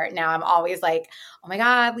up there now, I'm always like, oh my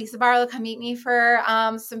God, Lisa Barlow, come meet me for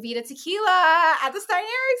some Vita tequila at the Stein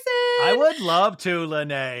Erickson. I would love to,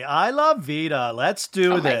 Lanae. I love Vita. Let's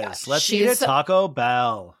do this. Let's eat at Taco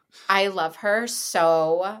Bell. I love her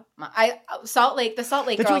so much. The Salt Lake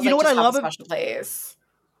girls, you know what I love? A special place.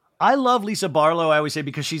 I love Lisa Barlow, I always say,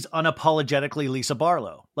 because she's unapologetically Lisa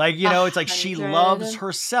Barlow. Like, you know, it's like she loves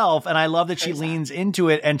herself, and I love that she leans into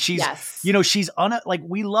it, and she's, you know, she's like,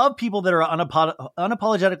 we love people that are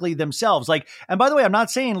unapologetically themselves. Like, and by the way, I'm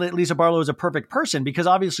not saying Lisa Barlow is a perfect person, because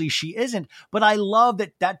obviously she isn't, but I love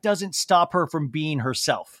that doesn't stop her from being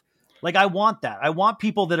herself. Like, I want that. I want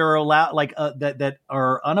people that are allowed, like, that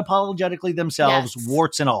are unapologetically themselves,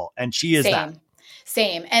 warts and all. And she is that.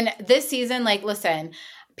 Same. And this season, like, listen,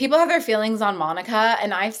 people have their feelings on Monica,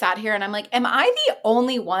 and I've sat here and I'm like, am I the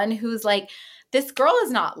only one who's like, this girl is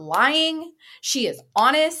not lying. She is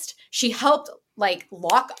honest. She helped like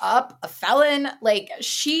lock up a felon. Like,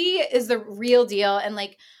 she is the real deal. And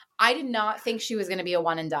like, I did not think she was going to be a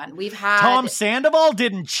one and done. We've had Tom Sandoval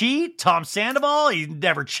didn't cheat. Tom Sandoval, he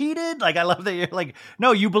never cheated. Like, I love that you're like,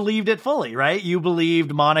 no, you believed it fully, right? You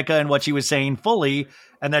believed Monica and what she was saying fully,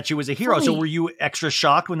 and that she was a hero. So were you extra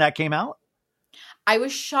shocked when that came out? I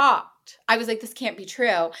was shocked. I was like, this can't be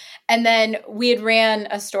true. And then we had ran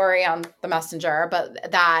a story on the Messenger,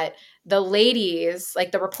 but that the ladies,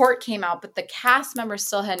 like the report came out, but the cast members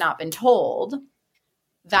still had not been told.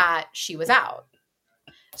 that she was out.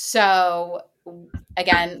 So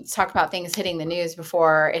again, let's talk about things hitting the news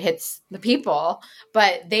before it hits the people,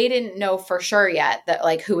 but they didn't know for sure yet that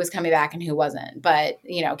like who was coming back and who wasn't. But,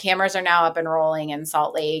 you know, cameras are now up and rolling in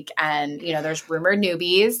Salt Lake, and, you know, there's rumored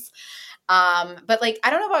newbies. But like,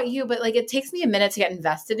 I don't know about you, but like, it takes me a minute to get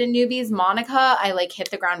invested in newbies. Monica, I like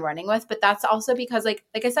hit the ground running with, but that's also because like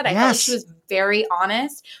I said, I felt like she was very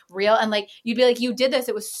honest, real. And like, you'd be like, you did this.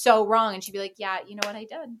 It was so wrong. And she'd be like, yeah, you know what? I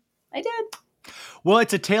did. Well,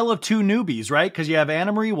 it's a tale of two newbies, right? Because you have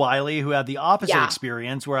Anna Marie Wiley, who had the opposite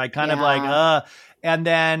experience, where I kind of like, and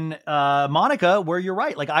then Monica, where you're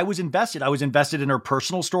right. Like, I was invested. I was invested in her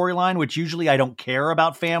personal storyline, which usually I don't care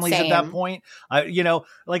about families at that point. You know,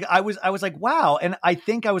 like I was like, wow. And I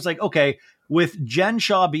think I was like, okay, with Jen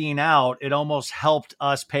Shaw being out, it almost helped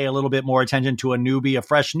us pay a little bit more attention to a newbie, a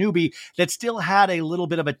fresh newbie that still had a little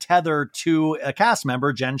bit of a tether to a cast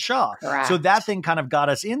member, Jen Shaw. Correct. So that thing kind of got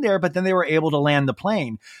us in there, but then they were able to land the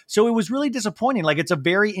plane. So it was really disappointing. Like, it's a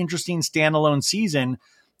very interesting standalone season,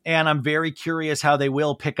 and I'm very curious how they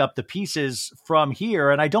will pick up the pieces from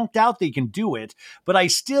here. And I don't doubt they can do it, but I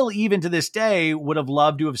still, even to this day, would have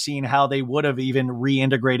loved to have seen how they would have even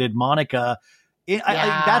reintegrated Monica.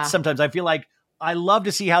 That's sometimes I feel like I love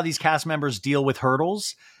to see how these cast members deal with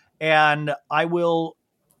hurdles. And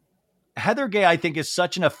Heather Gay, I think, is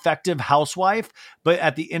such an effective housewife, but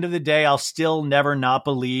at the end of the day, I'll still never not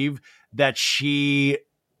believe that she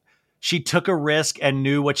took a risk and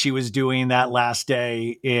knew what she was doing that last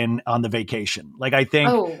day on the vacation. Like, I think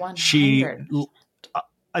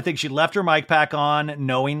I think she left her mic pack on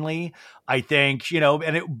knowingly. I think, you know,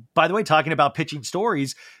 by the way, talking about pitching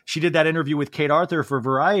stories, she did that interview with Kate Arthur for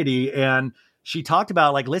Variety, and she talked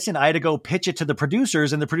about like, listen, I had to go pitch it to the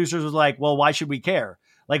producers, and the producers was like, well, why should we care?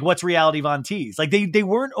 Like, what's reality Von Teese? Like, they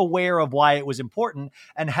weren't aware of why it was important.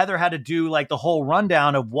 And Heather had to do like the whole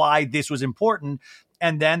rundown of why this was important.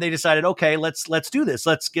 And then they decided, okay, let's do this.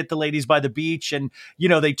 Let's get the ladies by the beach. And, you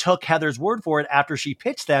know, they took Heather's word for it after she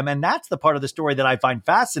pitched them. And that's the part of the story that I find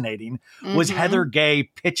fascinating, was Heather Gay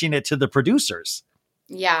pitching it to the producers.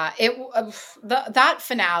 Yeah. That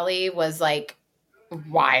finale was like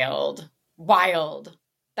wild.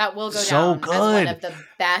 That will go down as one of the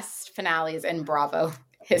best finales in Bravo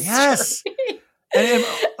history. Yes. And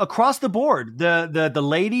across the board, the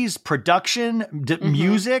ladies, production,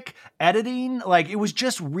 music, editing, like, it was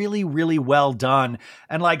just really, really well done.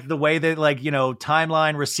 And like the way that, like, you know,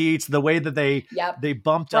 timeline, receipts, the way that they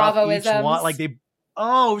bumped up each one, like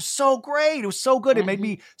so great. It was so good. It made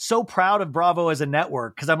me so proud of Bravo as a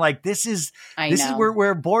network, because I'm like, this is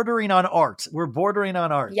we're bordering on art. We're bordering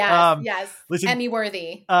on art. Yes. Listen, Emmy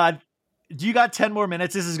worthy. Do you got 10 more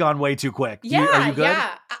minutes? This has gone way too quick. Are you good?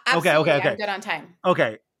 Yeah. Absolutely. Okay. I'm good on time.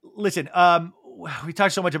 Okay. Listen, we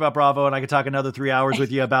talked so much about Bravo, and I could talk another 3 hours with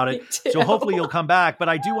you about it. So hopefully you'll come back. But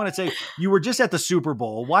I do want to say, you were just at the Super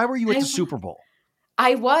Bowl. Why were you at the Super Bowl?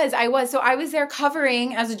 I was. So I was there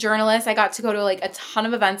covering as a journalist. I got to go to like a ton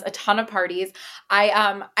of events, a ton of parties.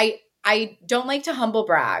 I don't like to humble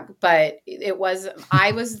brag, but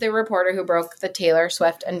I was the reporter who broke the Taylor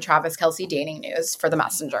Swift and Travis Kelce dating news for The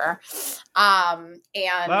Messenger. And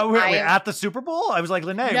wait, at the Super Bowl? I was like,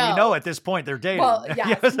 Lanae, we know at this point they're dating. Well,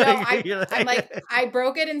 yeah. I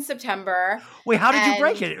broke it in September. Wait, how did you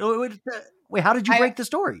break it? Wait, how did you break the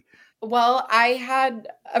story? Well, I had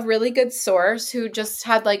a really good source who just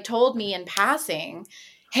had like told me in passing,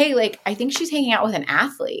 hey, like, I think she's hanging out with an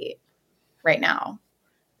athlete right now.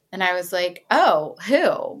 And I was like, oh,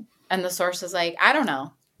 who? And the source was like, I don't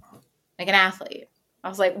know, like an athlete. I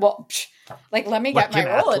was like, well, like, let me get my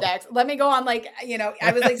Rolodex. Let me go on, like, you know,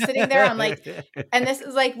 I was like sitting there. I'm like, and this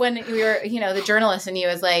is like when we were, you know, the journalist in you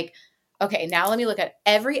is like, okay, now let me look at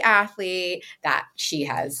every athlete that she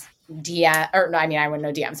has DM, or no, I mean, I wouldn't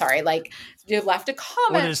know DM, sorry. Like, you left a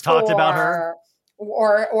comment. Or just talked about her.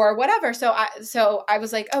 Or whatever. So I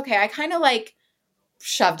was like, okay, I kind of like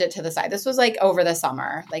shoved it to the side. This was like over the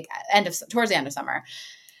summer, like towards the end of summer.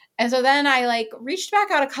 And so then I like reached back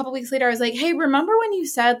out a couple weeks later. I was like, hey, remember when you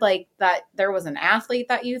said like that there was an athlete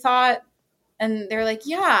that you thought? And they're like,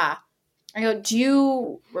 yeah. I go, do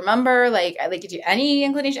you remember like did you any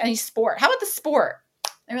inclination, any sport? How about the sport?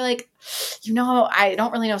 They were like, you know, I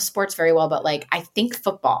don't really know sports very well, but like, I think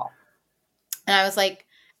football. And I was like,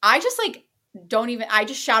 I just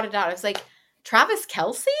shouted out. I was like, Travis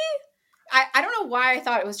Kelce? I don't know why I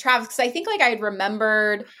thought it was Travis, because I think like I had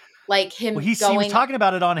remembered like him he was talking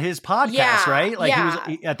about it on his podcast, right? Like he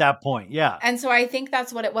was at that point. Yeah. And so I think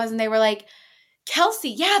that's what it was. And they were like,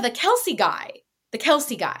 Kelce, the Kelce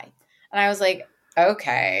guy. And I was like,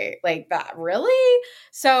 okay, like that, really?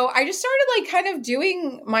 So I just started like kind of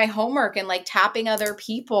doing my homework and like tapping other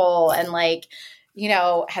people and like,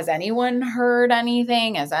 has anyone heard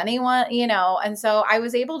anything? Has anyone, and so I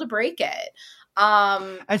was able to break it.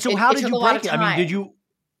 And so It, how it did took you a lot break of it? I mean, did time.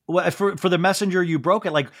 you, for the messenger, you broke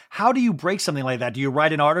it. Like, how do you break something like that? Do you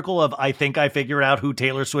write an article of, I think I figured out who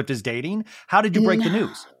Taylor Swift is dating? How did you break the No.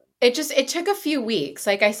 news? It took a few weeks.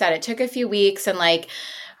 Like I said, it took a few weeks and like,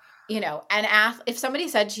 if somebody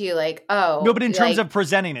said to you like, No, oh, but in terms like, of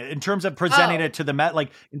presenting it, oh, to the Met,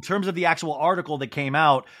 like in terms of the actual article that came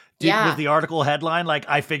out, was yeah. the article headline like,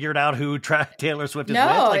 I figured out who Taylor Swift is with?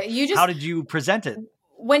 No, Like, how did you present it?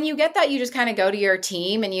 when you get that, you just kind of go to your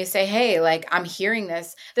team and you say, hey, like, I'm hearing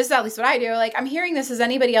this. This is at least what I do. Like, I'm hearing this. Has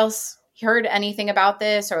anybody else heard anything about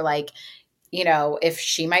this? Or like, if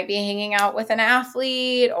she might be hanging out with an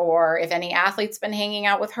athlete or if any athlete's been hanging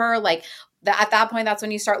out with her, like at that point, that's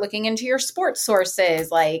when you start looking into your sports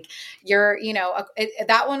sources. Like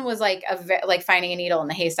that one was like like finding a needle in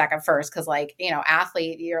the haystack at first. Cause like,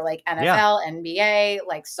 athlete, you're like Yeah. NFL, NBA,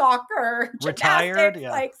 like soccer, Retired. gymnastics,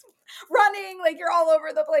 Yeah. like running, like you're all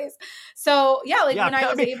over the place. So yeah, like Yeah. when I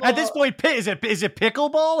was able at this point, is it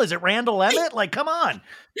pickleball? Is it Randall Emmett? Like, come on.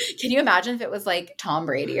 Can you imagine if it was like Tom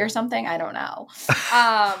Brady or something? I don't know.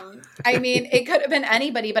 I mean, it could have been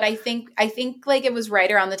anybody, but I think like it was right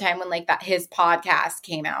around the time when like that his podcast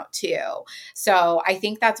came out too. So I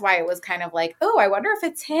think that's why it was kind of like, oh, I wonder if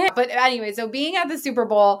it's him. But anyway, so being at the Super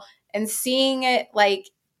Bowl and seeing it, like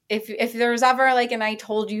if there's ever like an I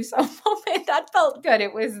told you so moment, that felt good.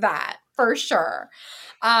 It was that for sure.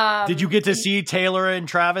 Did you get to see Taylor and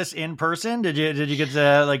Travis in person? Did you get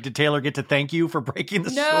to did Taylor get to thank you for breaking the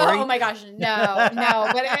story? Oh my gosh, no.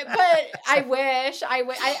 But I wish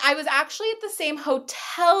I was actually at the same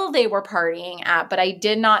hotel they were partying at, but I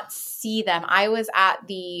did not see them. I was at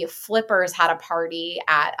the Flippers had a party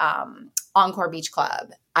at Encore Beach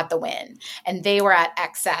Club at the Wynn, and they were at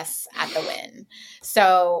Excess at the Wynn.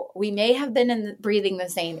 So we may have been breathing the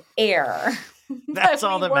same air. That's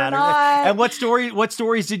all that matters. Not. And what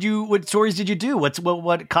stories did you do?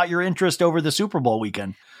 What caught your interest over the Super Bowl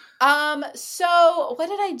weekend? So what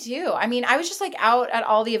did I do? I mean, I was just like out at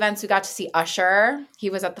all the events. We got to see Usher. He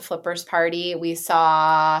was at the Flippers party. We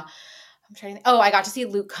saw, I'm trying to think. Oh, I got to see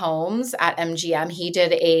Luke Combs at MGM. He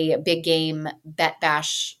did a big game bet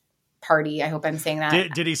bash party. I hope I'm saying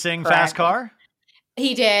that. Did he sing correctly. Fast Car?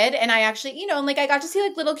 He did. And I actually, and like I got to see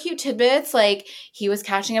like little cute tidbits. Like he was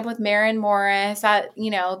catching up with Maren Morris at,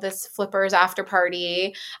 this Flippers after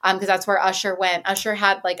party. Because that's where Usher went. Usher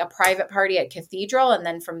had like a private party at Cathedral. And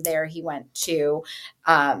then from there he went to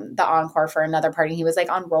the Encore for another party. He was like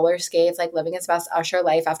on roller skates, like living his best Usher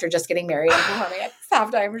life after just getting married and performing at this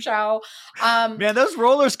halftime show. Man, those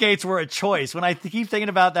roller skates were a choice. When I keep thinking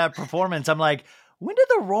about that performance, I'm like, when did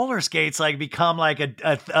the roller skates like become like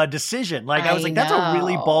a decision? Like I was like, that's a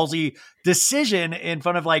really ballsy decision in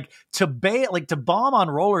front of like to bomb on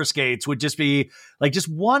roller skates would just be like just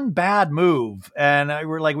one bad move. And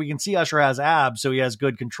we're like, we can see Usher has abs, so he has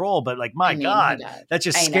good control, but like, my God, that's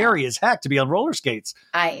just scary as heck to be on roller skates.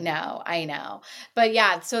 I know. But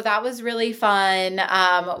yeah, so that was really fun.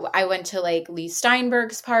 I went to like Lee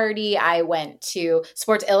Steinberg's party. I went to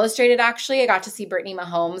Sports Illustrated. Actually, I got to see Brittany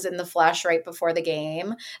Mahomes in the flesh right before the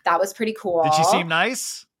game. That was pretty cool. Did she seem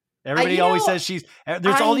nice? Everybody always says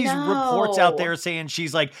there's all these reports out there saying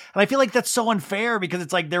she's like, and I feel like that's so unfair because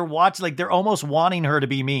it's like they're almost wanting her to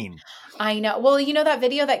be mean. I know. Well, that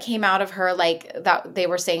video that came out of her, like that they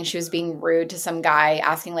were saying she was being rude to some guy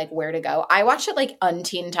asking like where to go. I watched it like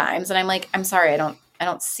umpteen times and I'm like, I'm sorry, I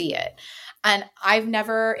don't see it. And I've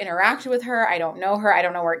never interacted with her. I don't know her. I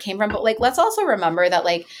don't know where it came from. But like, let's also remember that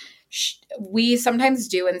like we sometimes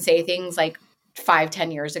do and say things like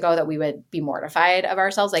 5-10 years ago that we would be mortified of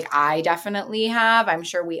ourselves. Like I definitely have. I'm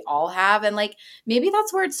sure we all have. And like, maybe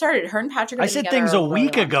that's where it started. Her and Patrick. I said things a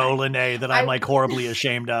week ago, Lanae, that I'm like horribly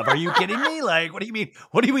ashamed of. Are you kidding me? Like, what do you mean?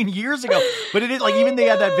 What do you mean years ago? But it is like, even they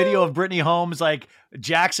had that video of Brittany Holmes, like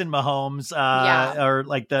Jackson Mahomes, or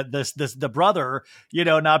like the brother,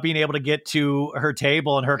 not being able to get to her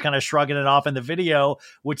table and her kind of shrugging it off in the video,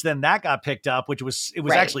 which then that got picked up, it was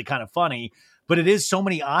actually kind of funny. But it is so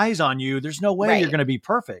many eyes on you. There's no way you're going to be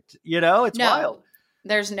perfect. It's wild.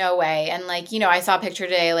 There's no way. And like, I saw a picture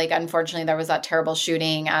today, like, unfortunately there was that terrible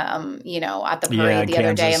shooting, at the parade the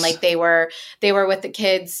other day. And like, they were with the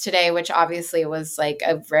kids today, which obviously was like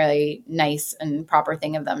a very nice and proper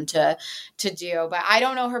thing of them to do. But I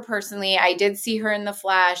don't know her personally. I did see her in the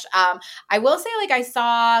flesh. I will say, like, I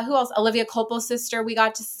saw who else? Olivia Culpo's sister we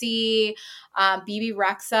got to see. BB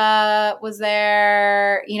Rexa was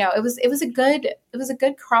there. You know, it was a good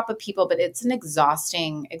crop of people, but it's an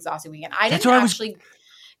exhausting weekend. I didn't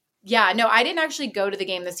actually go to the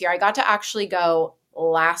game this year. I got to actually go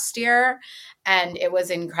last year, and it was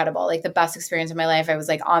incredible. Like the best experience of my life. I was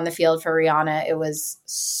like on the field for Rihanna. It was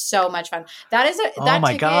so much fun. That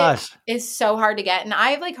ticket is so hard to get. And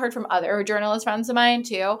I've like heard from other journalist friends of mine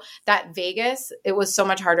too, that Vegas, it was so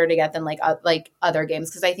much harder to get than like other games.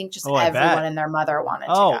 Cause I think just everyone and their mother wanted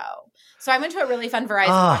to go. So I went to a really fun Verizon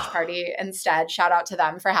watch party instead. Shout out to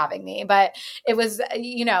them for having me. But it was,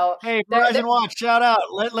 you know. Hey, Verizon Watch, shout out.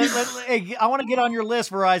 Hey, I want to get on your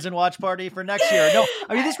list, Verizon Watch Party, for next year. No,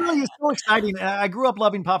 I mean, this really is so exciting. I grew up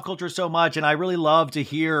loving pop culture so much, and I really love to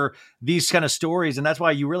hear these kind of stories. And that's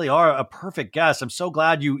why you really are a perfect guest. I'm so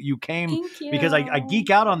glad you came because I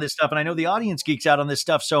geek out on this stuff, and I know the audience geeks out on this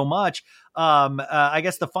stuff so much. I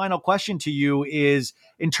guess the final question to you is,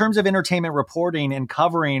 in terms of entertainment reporting and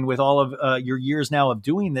covering with all of your years now of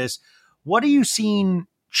doing this, what are you seeing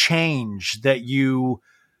change that you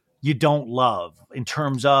don't love in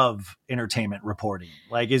terms of entertainment reporting?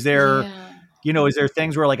 Like, is there, is there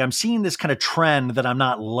things where like I'm seeing this kind of trend that I'm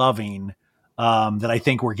not loving, that I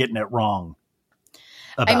think we're getting it wrong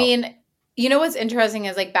about? I mean, you know what's interesting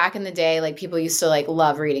is like back in the day, like people used to like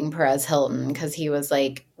love reading Perez Hilton because he was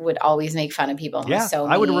like would always make fun of people and was so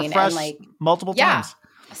mean. I would refresh and, like, multiple times.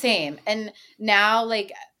 Same. And now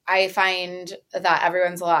like I find that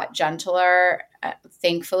everyone's a lot gentler,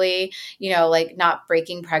 thankfully, you know, like not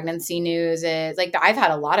breaking pregnancy news is like I've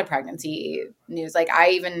had a lot of pregnancy news. Like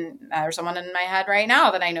there's someone in my head right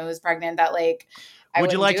now that I know is pregnant that like,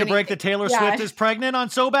 would you like to break that Taylor Swift is pregnant on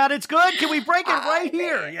So Bad It's Good? Can we break it right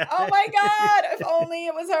here? Yeah. Oh my God. If only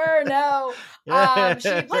it was her. No. She's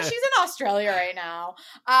in Australia right now.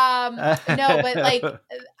 No, but like,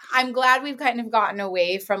 I'm glad we've kind of gotten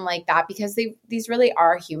away from like that because these really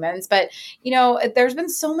are humans. But, you know, there's been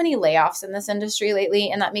so many layoffs in this industry lately.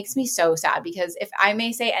 And that makes me so sad because if I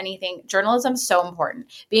may say anything, journalism is so important.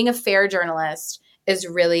 Being a fair journalist is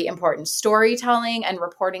really important. Storytelling and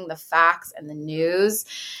reporting the facts and the news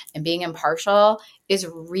and being impartial is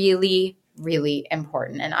really, really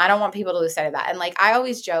important. And I don't want people to lose sight of that. And like, I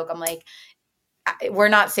always joke, I'm like, we're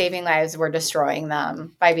not saving lives, we're destroying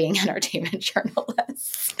them by being entertainment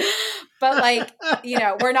journalists. But like, you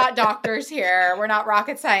know, we're not doctors here. We're not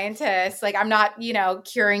rocket scientists. Like I'm not, you know,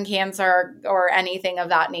 curing cancer or anything of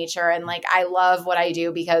that nature. And like, I love what I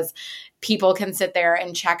do because people can sit there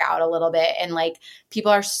and check out a little bit. And like,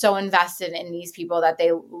 people are so invested in these people that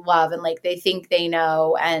they love and like, they think they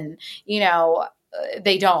know and, you know,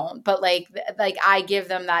 they don't, but like I give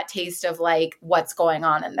them that taste of like what's going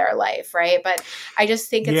on in their life. Right. But I just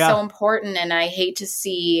think it's so important. And I hate to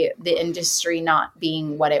see the industry not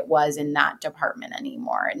being what it was in that department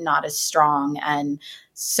anymore, not as strong and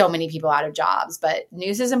so many people out of jobs, but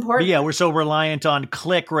news is important. But yeah. We're so reliant on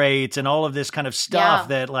click rates and all of this kind of stuff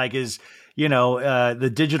that like is, you know, the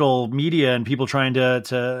digital media and people trying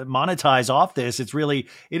to monetize off this.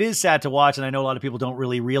 It is sad to watch. And I know a lot of people don't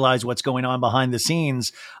really realize what's going on behind the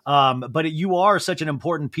scenes. But you are such an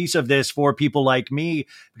important piece of this for people like me,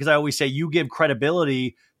 because I always say you give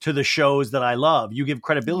credibility to the shows that I love. You give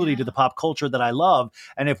credibility to the pop culture that I love.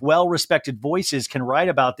 And if well-respected voices can write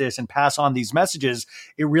about this and pass on these messages,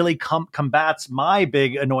 it really combats my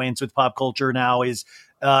big annoyance with pop culture now is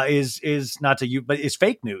not to you, but is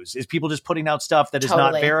fake news, is people just putting out stuff that is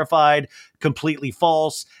not verified, completely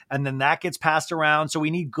false. And then that gets passed around. So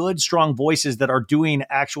we need good, strong voices that are doing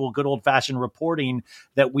actual good old fashioned reporting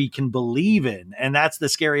that we can believe in. And that's the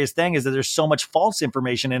scariest thing, is that there's so much false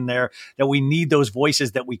information in there that we need those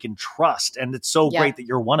voices that we can trust. And it's so great that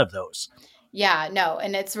you're one of those. Yeah, no.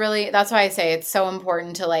 And it's really, that's why I say it's so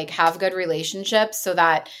important to like have good relationships so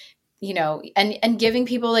that, you know, and giving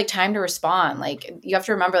people like time to respond. Like you have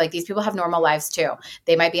to remember, like these people have normal lives too.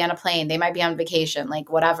 They might be on a plane, they might be on vacation, like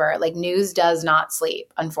whatever, like news does not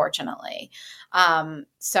sleep, unfortunately.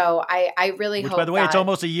 So I really hope, by the way, it's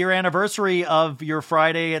almost a year anniversary of your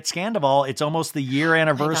Friday at Scandival. It's almost the year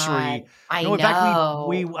anniversary. I know. In fact,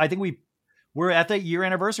 I think we're at that year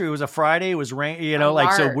anniversary. It was a Friday. It was rain, you know,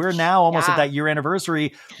 like, so we're now almost at that year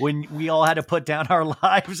anniversary when we all had to put down our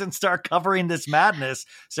lives and start covering this madness.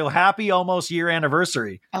 So happy almost year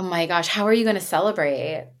anniversary. Oh my gosh. How are you going to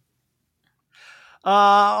celebrate?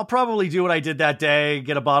 I'll probably do what I did that day,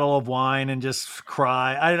 get a bottle of wine and just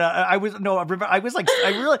cry.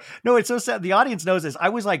 It's so sad. The audience knows this. I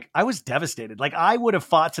was devastated. Like I would have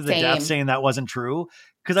fought to the death saying that wasn't true.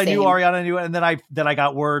 Cause I knew Ariana knew it. And then I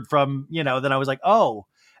got word from, you know, then I was like, oh,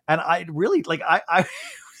 and I really like,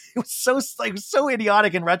 so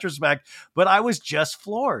idiotic in retrospect, but I was just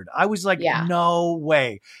floored. I was like, no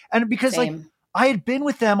way. And because Same. I had been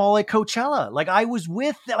with them all at Coachella. Like I was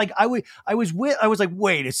like,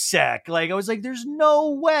 wait a sec. Like I was like, there's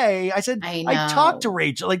no way. I said, I talked to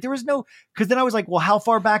Rachel. Like there was no, cause then I was like, well, how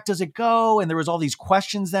far back does it go? And there was all these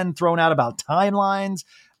questions then thrown out about timelines.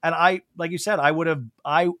 And I, like you said, I would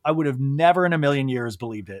have never in a million years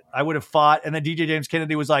believed it. I would have fought. And then DJ James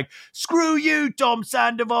Kennedy was like, screw you, Tom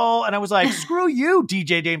Sandoval. And I was like, screw you,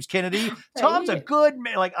 DJ James Kennedy. Right. Tom's a good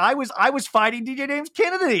man. Like I was fighting DJ James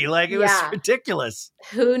Kennedy. Like it was ridiculous.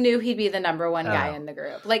 Who knew he'd be the number one guy in the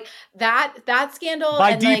group? Like that scandal.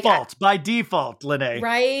 By default, Lanae.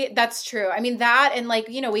 Right. That's true. I mean that, and like,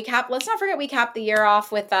 you know, let's not forget we capped the year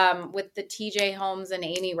off with the TJ Holmes and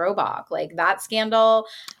Amy Robach. Like that scandal.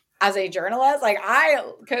 As a journalist, like I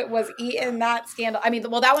was eating that scandal. I mean,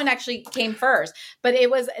 well, that one actually came first, but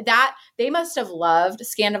it was that they must have loved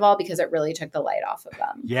Scandival because it really took the light off of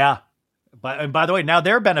them. Yeah. And by the way, now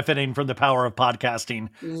they're benefiting from the power of podcasting,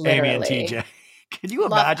 literally. Amy and TJ. Can you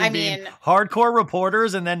imagine being hardcore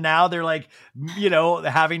reporters and then now they're like, you know,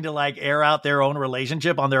 having to like air out their own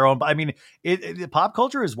relationship on their own. I mean, pop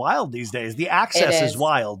culture is wild these days. The access is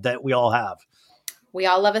wild that we all have. We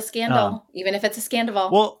all love a scandal, even if it's a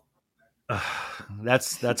Scandival. Well,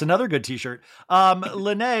 that's another good t-shirt.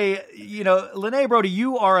 Lanae, Brody,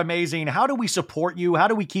 you are amazing. How do we support you? How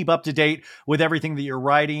do we keep up to date with everything that you're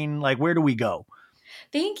writing? Like, where do we go?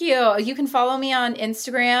 Thank you. You can follow me on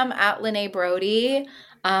Instagram at Lanae Brody,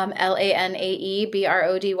 Lanae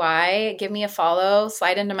Brody. Give me a follow,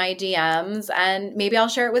 slide into my DMs, and maybe I'll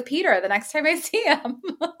share it with Peter the next time I see him.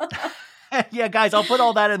 Yeah, guys, I'll put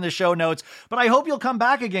all that in the show notes, but I hope you'll come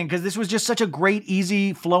back again because this was just such a great,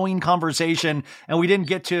 easy, flowing conversation, and we didn't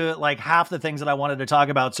get to like half the things that I wanted to talk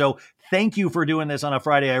about. So thank you for doing this on a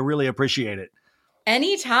Friday. I really appreciate it.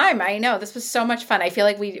 Anytime. I know. This was so much fun. I feel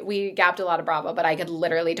like we gapped a lot of Bravo, but I could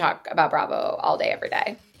literally talk about Bravo all day, every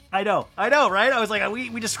day. I know, right? I was like,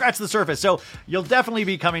 we just scratched the surface. So you'll definitely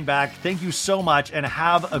be coming back. Thank you so much, and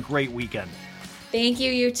have a great weekend. Thank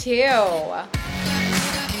you, you too.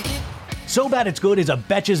 So Bad It's Good is a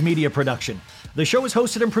Betches Media production. The show is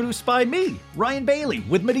hosted and produced by me, Ryan Bailey,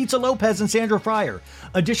 with Maritza Lopez and Sandra Fryer.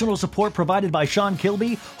 Additional support provided by Sean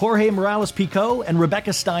Kilby, Jorge Morales-Pico, and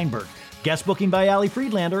Rebecca Steinberg. Guest booking by Ali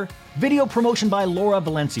Friedlander. Video promotion by Laura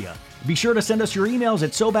Valencia. Be sure to send us your emails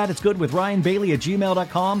at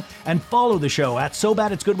sobaditsgoodwithryanbailey@gmail.com and follow the show at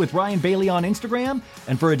sobaditsgoodwithryanbailey on Instagram.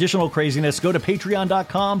 And for additional craziness, go to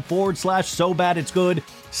patreon.com/sobaditsgood.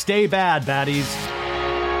 Stay bad, baddies.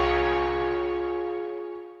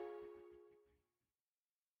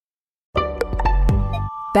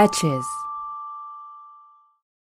 Betches.